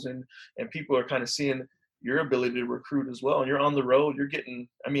schools, and people are kind of seeing your ability to recruit as well. And you're on the road. You're getting.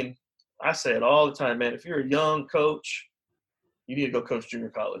 I mean, I say it all the time, man. If you're a young coach, you need to go coach junior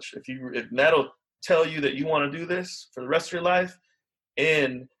college. If that'll tell you that you want to do this for the rest of your life,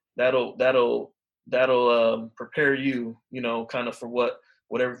 and that'll prepare you, kind of for what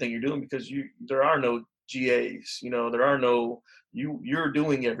everything you're doing, because there are no GAs, there are no you're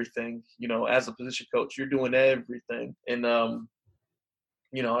doing everything, as a position coach, you're doing everything, and I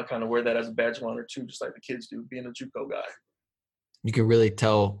kind of wear that as a badge of honor too, just like the kids do, being a JUCO guy. You can really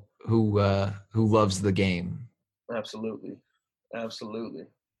tell who loves the game. Absolutely.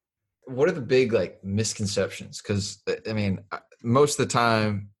 What are the big misconceptions? Because I mean, most of the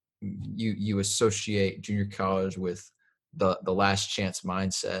time you associate junior college with the last chance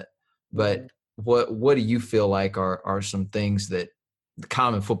mindset, but what do you feel like are some things that the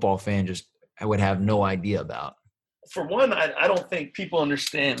common football fan just would have no idea about? For one, I don't think people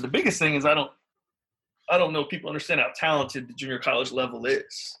understand. The biggest thing is I don't know if people understand how talented the junior college level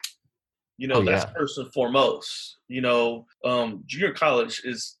is. That's first and foremost. Junior college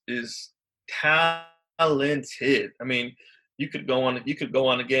is talented. I mean, you could go on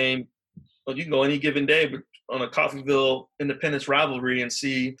a game, or you can go any given day, but on a Coffeyville Independence rivalry and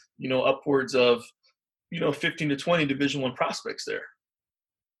see, upwards of, 15 to 20 Division I prospects there.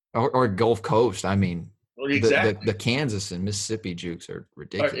 or Gulf Coast. I mean, Well, the exactly. Kansas and Mississippi jukes are It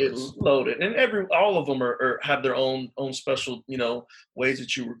ridiculous. loaded, and all of them are have their own special, ways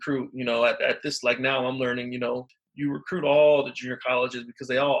that you recruit. At this, like now, I'm learning. You recruit all the junior colleges because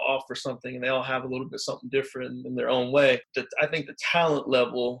they all offer something, and they all have a little bit something different in their own way. I think the talent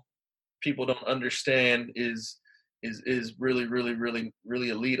level people don't understand is really really really really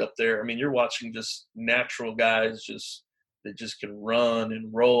elite up there. I mean, you're watching just natural guys that just can run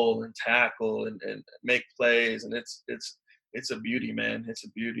and roll and tackle and make plays, and it's a beauty, man. It's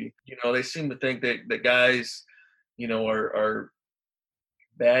a beauty. They seem to think that guys, are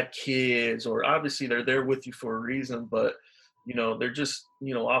bad kids, or obviously they're there with you for a reason, but they're just,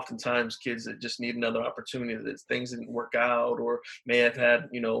 oftentimes kids that just need another opportunity, that things didn't work out, or may have had,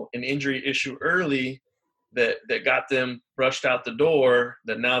 an injury issue early that got them rushed out the door,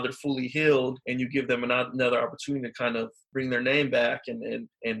 that now they're fully healed, and you give them another opportunity to kind of bring their name back and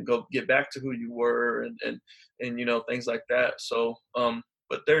go get back to who you were, and things like that. So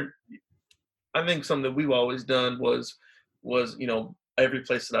but I think something that we've always done was every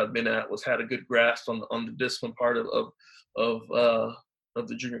place that I've been at was had a good grasp on the discipline part of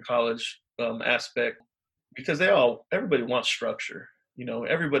the junior college aspect, because everybody wants structure.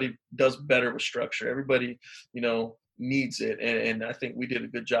 Everybody does better with structure. Everybody needs it, and I think we did a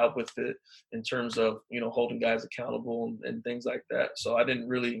good job with it in terms of holding guys accountable and things like that. So I didn't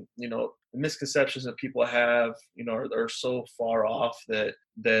really, the misconceptions that people have are so far off that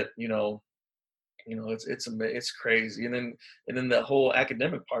it's crazy. And then the whole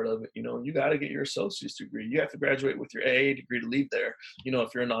academic part of it, you got to get your associate's degree. You have to graduate with your AA degree to leave there,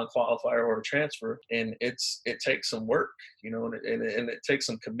 if you're a non-qualifier or a transfer. And it takes some work, and it takes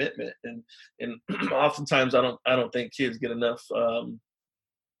some commitment. And oftentimes I don't think kids get enough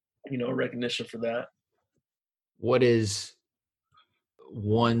recognition for that. What is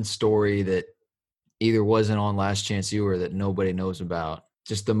one story that either wasn't on Last Chance U or that nobody knows about?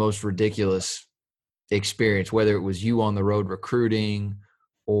 Just the most ridiculous experience, whether it was you on the road recruiting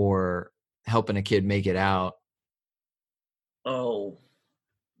or helping a kid make it out. Oh,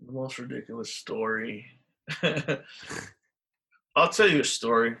 the most ridiculous story. I'll tell you a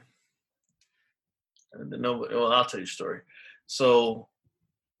story. I'll tell you a story. So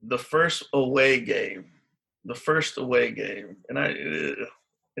the first away game, and it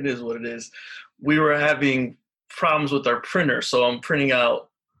is what it is. We were having problems with our printer, so I'm printing out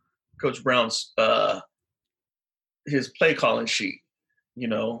Coach Brown's his play calling sheet,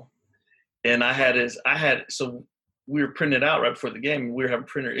 and so we were printing it out right before the game, and we were having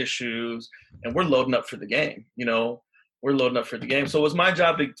printer issues, and we're loading up for the game, So it was my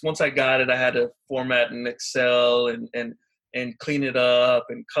job to, once I got it, I had to format in Excel and clean it up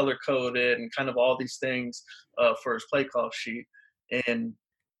and color code it and kind of all these things for his play call sheet. And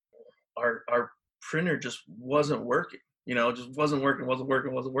our printer just wasn't working. Just wasn't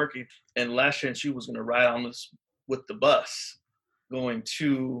working. And Last Chance U was going to ride on this with the bus going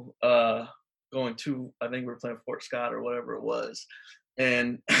to I think we were playing Fort Scott or whatever it was.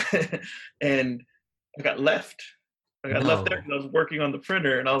 And and I got left. Left there because I was working on the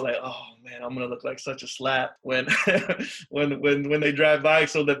printer, and I was like, "Oh man, I'm gonna look like such a slap when when they drive by."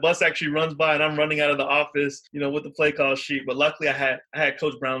 So the bus actually runs by, and I'm running out of the office, with the play call sheet. But luckily, I had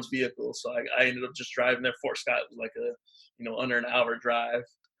Coach Brown's vehicle, so I ended up just driving there. Fort Scott was like a under an hour drive.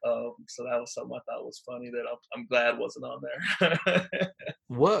 So that was something I thought was funny that I'm glad wasn't on there.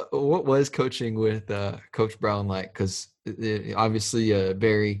 What was coaching with Coach Brown like? Because obviously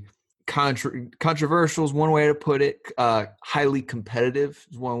very controversial is one way to put it. Highly competitive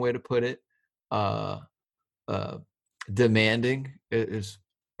is one way to put it. Demanding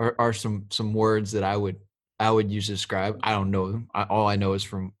are some words that I would use to describe. I don't know them. All I know is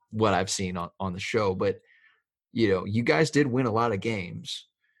from what I've seen on the show. But you guys did win a lot of games.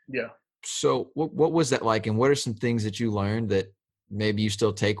 Yeah. So what was that like, and what are some things that you learned that maybe you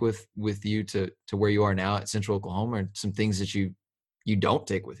still take with you to where you are now at Central Oklahoma, and some things that you don't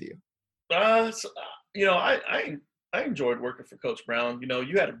take with you? I enjoyed working for Coach Brown.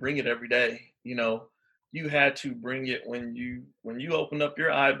 You had to bring it every day. You had to bring it when you opened up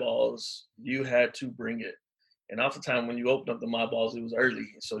your eyeballs. You had to bring it, and oftentimes when you opened up the eyeballs, it was early.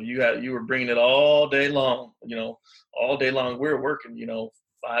 So you were bringing it all day long. All day long. We were working.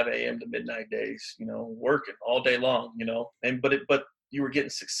 5 a.m. to midnight days. Working all day long. But you were getting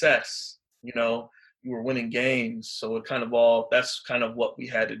success. You were winning games. So that's kind of what we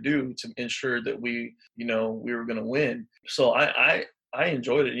had to do to ensure that we were going to win. So I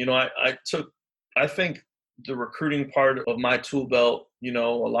enjoyed it. I think the recruiting part of my tool belt, a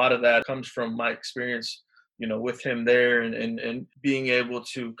lot of that comes from my experience, with him there, and being able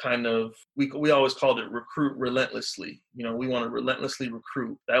to kind of, we always called it recruit relentlessly. We want to relentlessly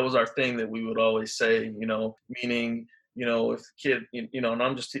recruit. That was our thing that we would always say, meaning, if the kid, and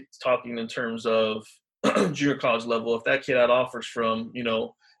I'm just talking in terms of junior college level, if that kid had offers from,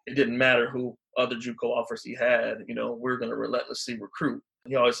 it didn't matter who other JUCO offers he had, we're going to relentlessly recruit.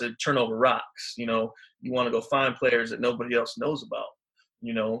 He always said, turn over rocks. You want to go find players that nobody else knows about,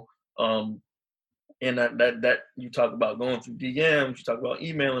 and that you talk about going through DMs, you talk about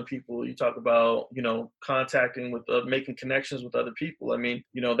emailing people, you talk about, contacting with, making connections with other people. I mean,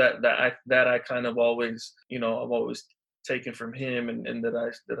 that I kind of always, I've always taken from him, and that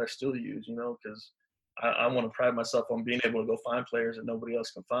I still use, because I want to pride myself on being able to go find players that nobody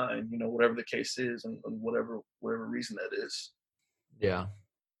else can find, whatever the case is, and whatever reason that is. Yeah.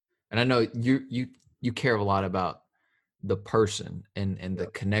 And I know you care a lot about the person and the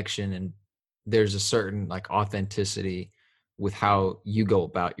connection, and there's a certain like authenticity with how you go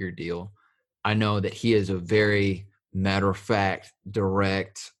about your deal. I know that he is a very matter of fact,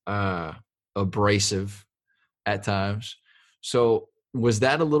 direct, abrasive at times. So was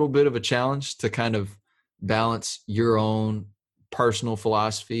that a little bit of a challenge to kind of balance your own personal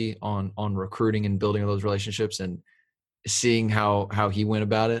philosophy on recruiting and building those relationships and seeing how he went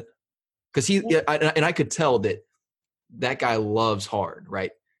about it? Because I could tell that guy loves hard,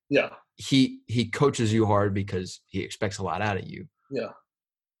 right? Yeah. He coaches you hard because he expects a lot out of you. Yeah.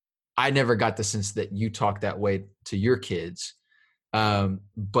 I never got the sense that you talk that way to your kids.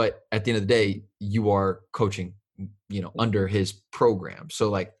 But at the end of the day, you are coaching, under his program. So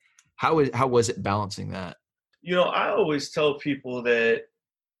like, how was it balancing that? I always tell people that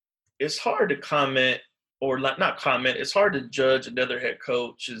it's hard to comment, or not comment. It's hard to judge another head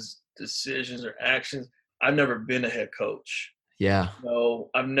coach's decisions or actions. I've never been a head coach. Yeah.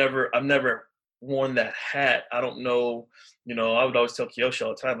 I've never worn that hat. I don't know. I would always tell Kiyoshi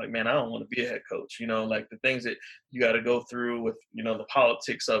all the time, like, man, I don't want to be a head coach. Like the things that you got to go through with, the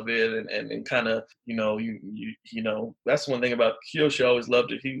politics of it, and kind of, that's one thing about Kiyoshi. I always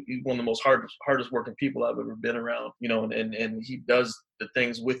loved it. He's one of the most hardest working people I've ever been around. And he does the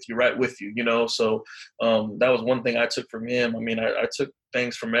things with you, right with you. So that was one thing I took from him. I mean, I took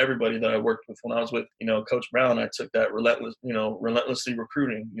things from everybody that I worked with when I was with, Coach Brown. I took that relentlessly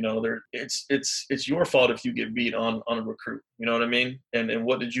recruiting. It's your fault if you get beat on a recruit. You know what I mean? And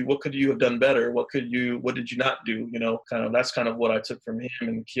what could you have done better? What did you not do? That's kind of what I took from him.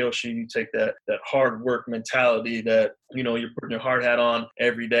 And Kiyoshi, you take that hard work mentality that, you're putting your hard hat on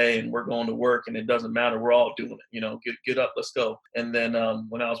every day, and we're going to work, and it doesn't matter. We're all doing it. Get up, let's go. And then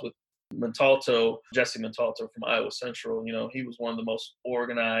when I was with Jesse Montalto from Iowa Central, he was one of the most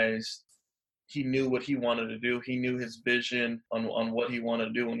organized. He knew what he wanted to do. He knew his vision on what he wanted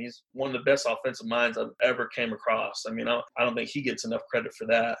to do. And he's one of the best offensive minds I've ever came across. I mean, I don't think he gets enough credit for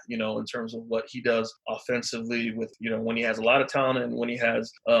that, in terms of what he does offensively with, when he has a lot of talent, and when he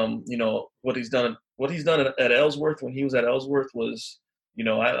has, what he's done at Ellsworth, when he was at Ellsworth was,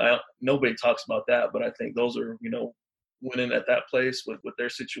 nobody talks about that, but I think those are, winning at that place with their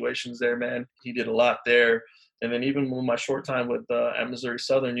situations there, man. He did a lot there. And then even with my short time with at Missouri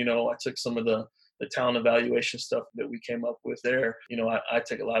Southern, I took some of the talent evaluation stuff that we came up with there. I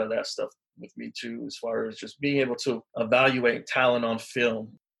take a lot of that stuff with me too, as far as just being able to evaluate talent on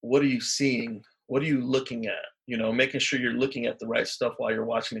film. What are you seeing? What are you looking at? Making sure you're looking at the right stuff while you're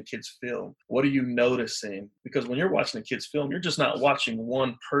watching the kids film. What are you noticing? Because when you're watching the kids film, you're just not watching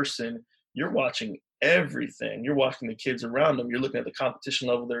one person. You're watching everything. You're watching the kids around them. You're looking at the competition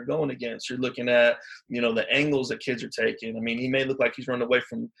level they're going against. You're looking at, the angles that kids are taking. I mean, he may look like he's running away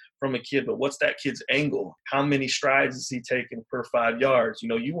from a kid, but what's that kid's angle? How many strides is he taking per 5 yards?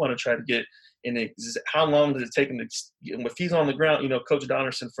 You want to try to get how long does it take him to, if he's on the ground, Coach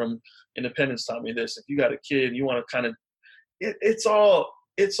Donnerson from Independence taught me this. If you got a kid, you want to kind of, it's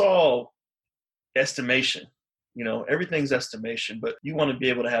all estimation. Everything's estimation, but you want to be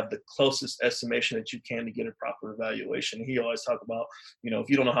able to have the closest estimation that you can to get a proper evaluation. He always talk about, if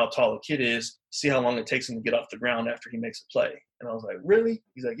you don't know how tall a kid is, see how long it takes him to get off the ground after he makes a play. And I was like, really?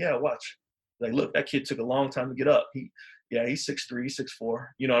 He's like, yeah, watch. Like, look, that kid took a long time to get up. He's 6'3", 6'4".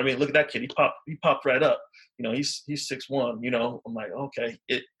 You know what I mean? Look at that kid. He popped right up. He's 6'1". I'm like, okay.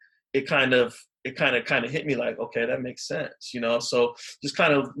 It kind of hit me like, okay, that makes sense. So just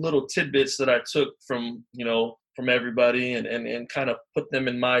kind of little tidbits that I took from, from everybody and kind of put them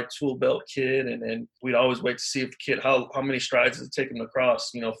in my tool belt kit. And we'd always wait to see if the kid, how many strides does it take him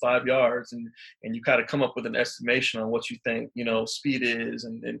across, 5 yards. And you kind of come up with an estimation on what you think, speed is.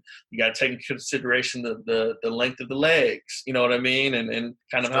 And you got to take into consideration the length of the legs, you know what I mean? And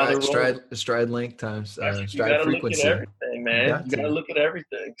kind of how they're rolling. Stride length times stride frequency. Look at everything, man. You got to look at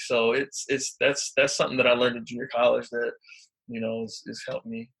everything. So that's something that I learned in junior college that, has helped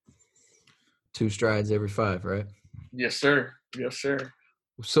me. 2 strides every 5, right? Yes, sir. Yes, sir.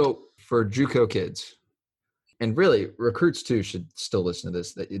 So for JUCO kids, and really recruits too should still listen to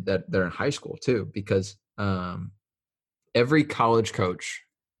this, that they're in high school too, because every college coach,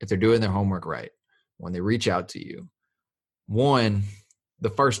 if they're doing their homework right, when they reach out to you, one, the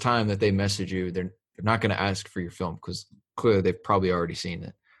first time that they message you, they're not going to ask for your film because clearly they've probably already seen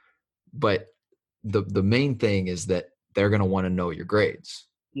it. But the main thing is that they're going to want to know your grades.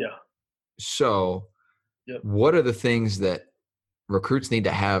 Yeah. So what are the things that recruits need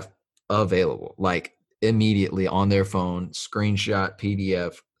to have available, like immediately on their phone, screenshot,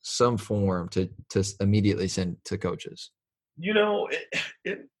 PDF, some form to immediately send to coaches?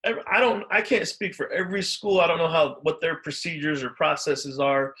 I can't speak for every school. I don't know what their procedures or processes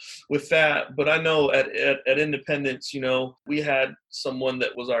are with that, but I know at Independence, we had someone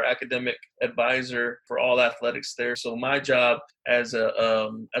that was our academic advisor for all athletics there. So my job as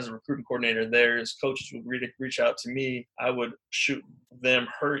a recruiting coordinator there is coaches would reach out to me. I would shoot them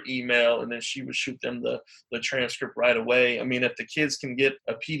her email, and then she would shoot them the transcript right away. I mean, if the kids can get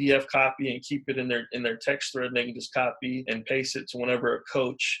a PDF copy and keep it in their text thread, they can just copy and paste it to whenever a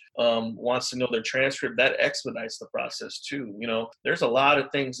coach wants to know their transcript. That expedites the process too. There's a lot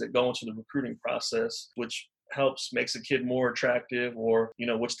of things that go into the recruiting process, which makes a kid more attractive, or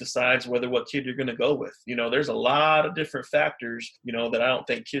which decides what kid you're going to go with. There's a lot of different factors that I don't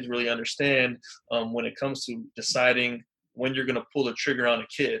think kids really understand when it comes to deciding when you're going to pull the trigger on a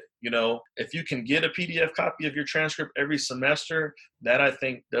kid. If you can get a PDF copy of your transcript every semester, that I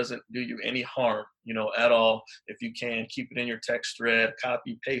think doesn't do you any harm, at all. If you can keep it in your text thread,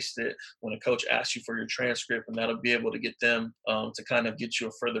 copy, paste it when a coach asks you for your transcript, and that'll be able to get them to kind of get you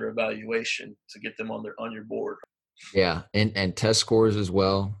a further evaluation to get them on your board. Yeah. And test scores as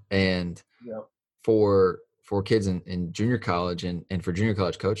well. And for kids in junior college and for junior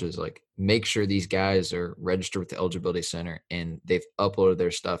college coaches, like, make sure these guys are registered with the Eligibility Center and they've uploaded their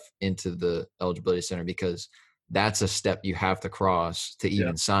stuff into the Eligibility Center, because that's a step you have to cross to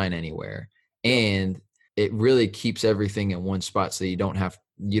even sign anywhere. And it really keeps everything in one spot, so you don't have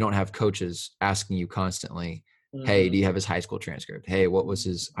coaches asking you constantly, hey, do you have his high school transcript? Hey, what was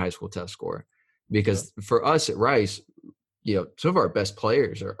his high school test score? Because for us at Rice, some of our best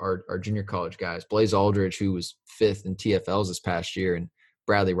players are junior college guys. Blaze Aldridge, who was 5th in TFLs this past year, and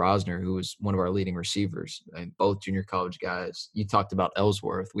Bradley Rosner, who was one of our leading receivers, and both junior college guys. You talked about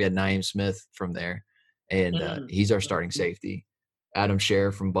Ellsworth. We had Naeem Smith from there, and he's our starting safety. Adam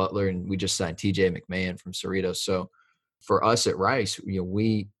Scher from Butler, and we just signed TJ McMahon from Cerritos. So for us at Rice,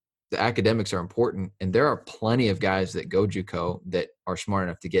 the academics are important, and there are plenty of guys that go JUCO that are smart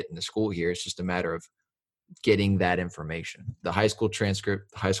enough to get into school here. It's just a matter of getting that information: the high school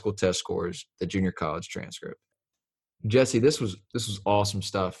transcript, the high school test scores, the junior college transcript. Jesse, this was awesome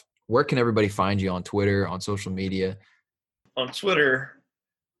stuff. Where can everybody find you on Twitter, on social media? On Twitter,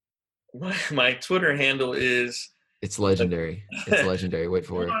 my Twitter handle is... It's legendary. It's legendary. Wait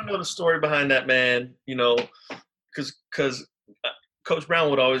for it. I don't know the story behind that, man. Because Coach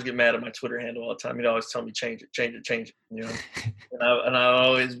Brown would always get mad at my Twitter handle all the time. He'd always tell me, change it. And I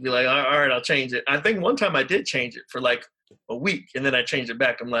always be like, all right, I'll change it. I think one time I did change it for like a week, and then I changed it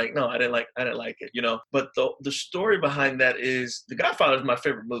back. I'm like, no, I didn't like it, But the story behind that is The Godfather is my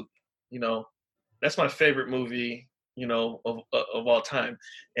favorite movie. That's my favorite movie, of all time.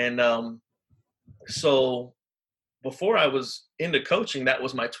 And so before I was into coaching, that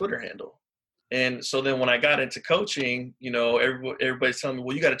was my Twitter handle. And so then when I got into coaching, everybody's telling me,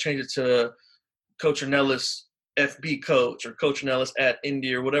 well, you got to change it to Coach Ornelas FB coach, or Coach Ornelas at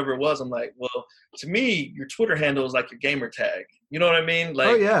Indy, or whatever it was. I'm like, well, to me, your Twitter handle is like your gamer tag. You know what I mean? Like,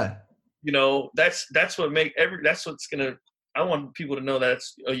 oh yeah. That's what that's what's going to, I want people to know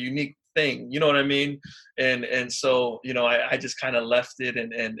that's a unique thing. You know what I mean? And so, I just kind of left it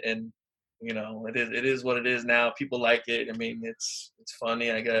and it is what it is now. People like it. I mean, it's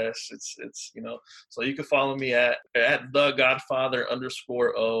funny, I guess. It's so you can follow me at the Godfather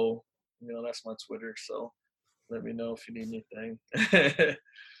 _O. That's my Twitter. So let me know if you need anything.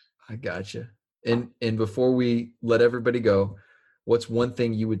 I gotcha. And before we let everybody go, what's one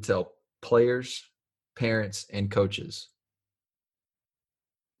thing you would tell players, parents, and coaches?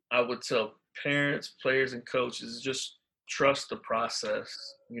 I would tell parents, players, and coaches, just trust the process.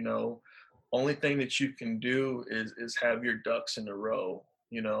 Only thing that you can do is have your ducks in a row.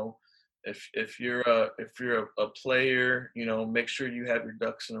 If you're a player, make sure you have your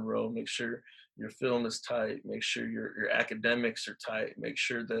ducks in a row. Make sure your film is tight. Make sure your academics are tight. Make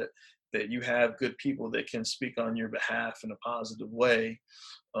sure that you have good people that can speak on your behalf in a positive way.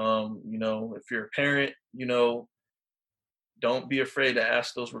 If you're a parent, don't be afraid to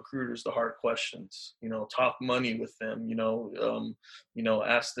ask those recruiters the hard questions. Talk money with them.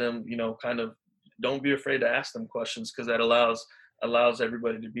 Ask them. Kind of, don't be afraid to ask them questions, because that allows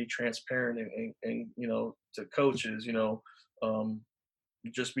everybody to be transparent and to coaches.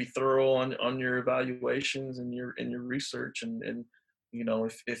 Just be thorough on your evaluations and your research, and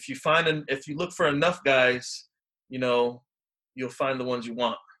if you look for enough guys, you'll find the ones you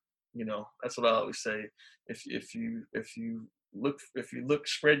want. That's what I always say. If you look,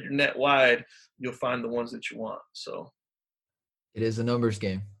 spread your net wide, you'll find the ones that you want. So It is a numbers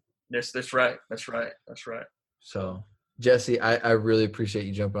game. that's right. So Jesse, I really appreciate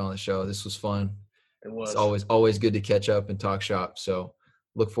you jumping on the show. This was fun. It was. It's always good to catch up and talk shop. So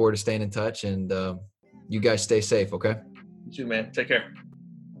look forward to staying in touch, and you guys stay safe. Okay. You too, man. Take care.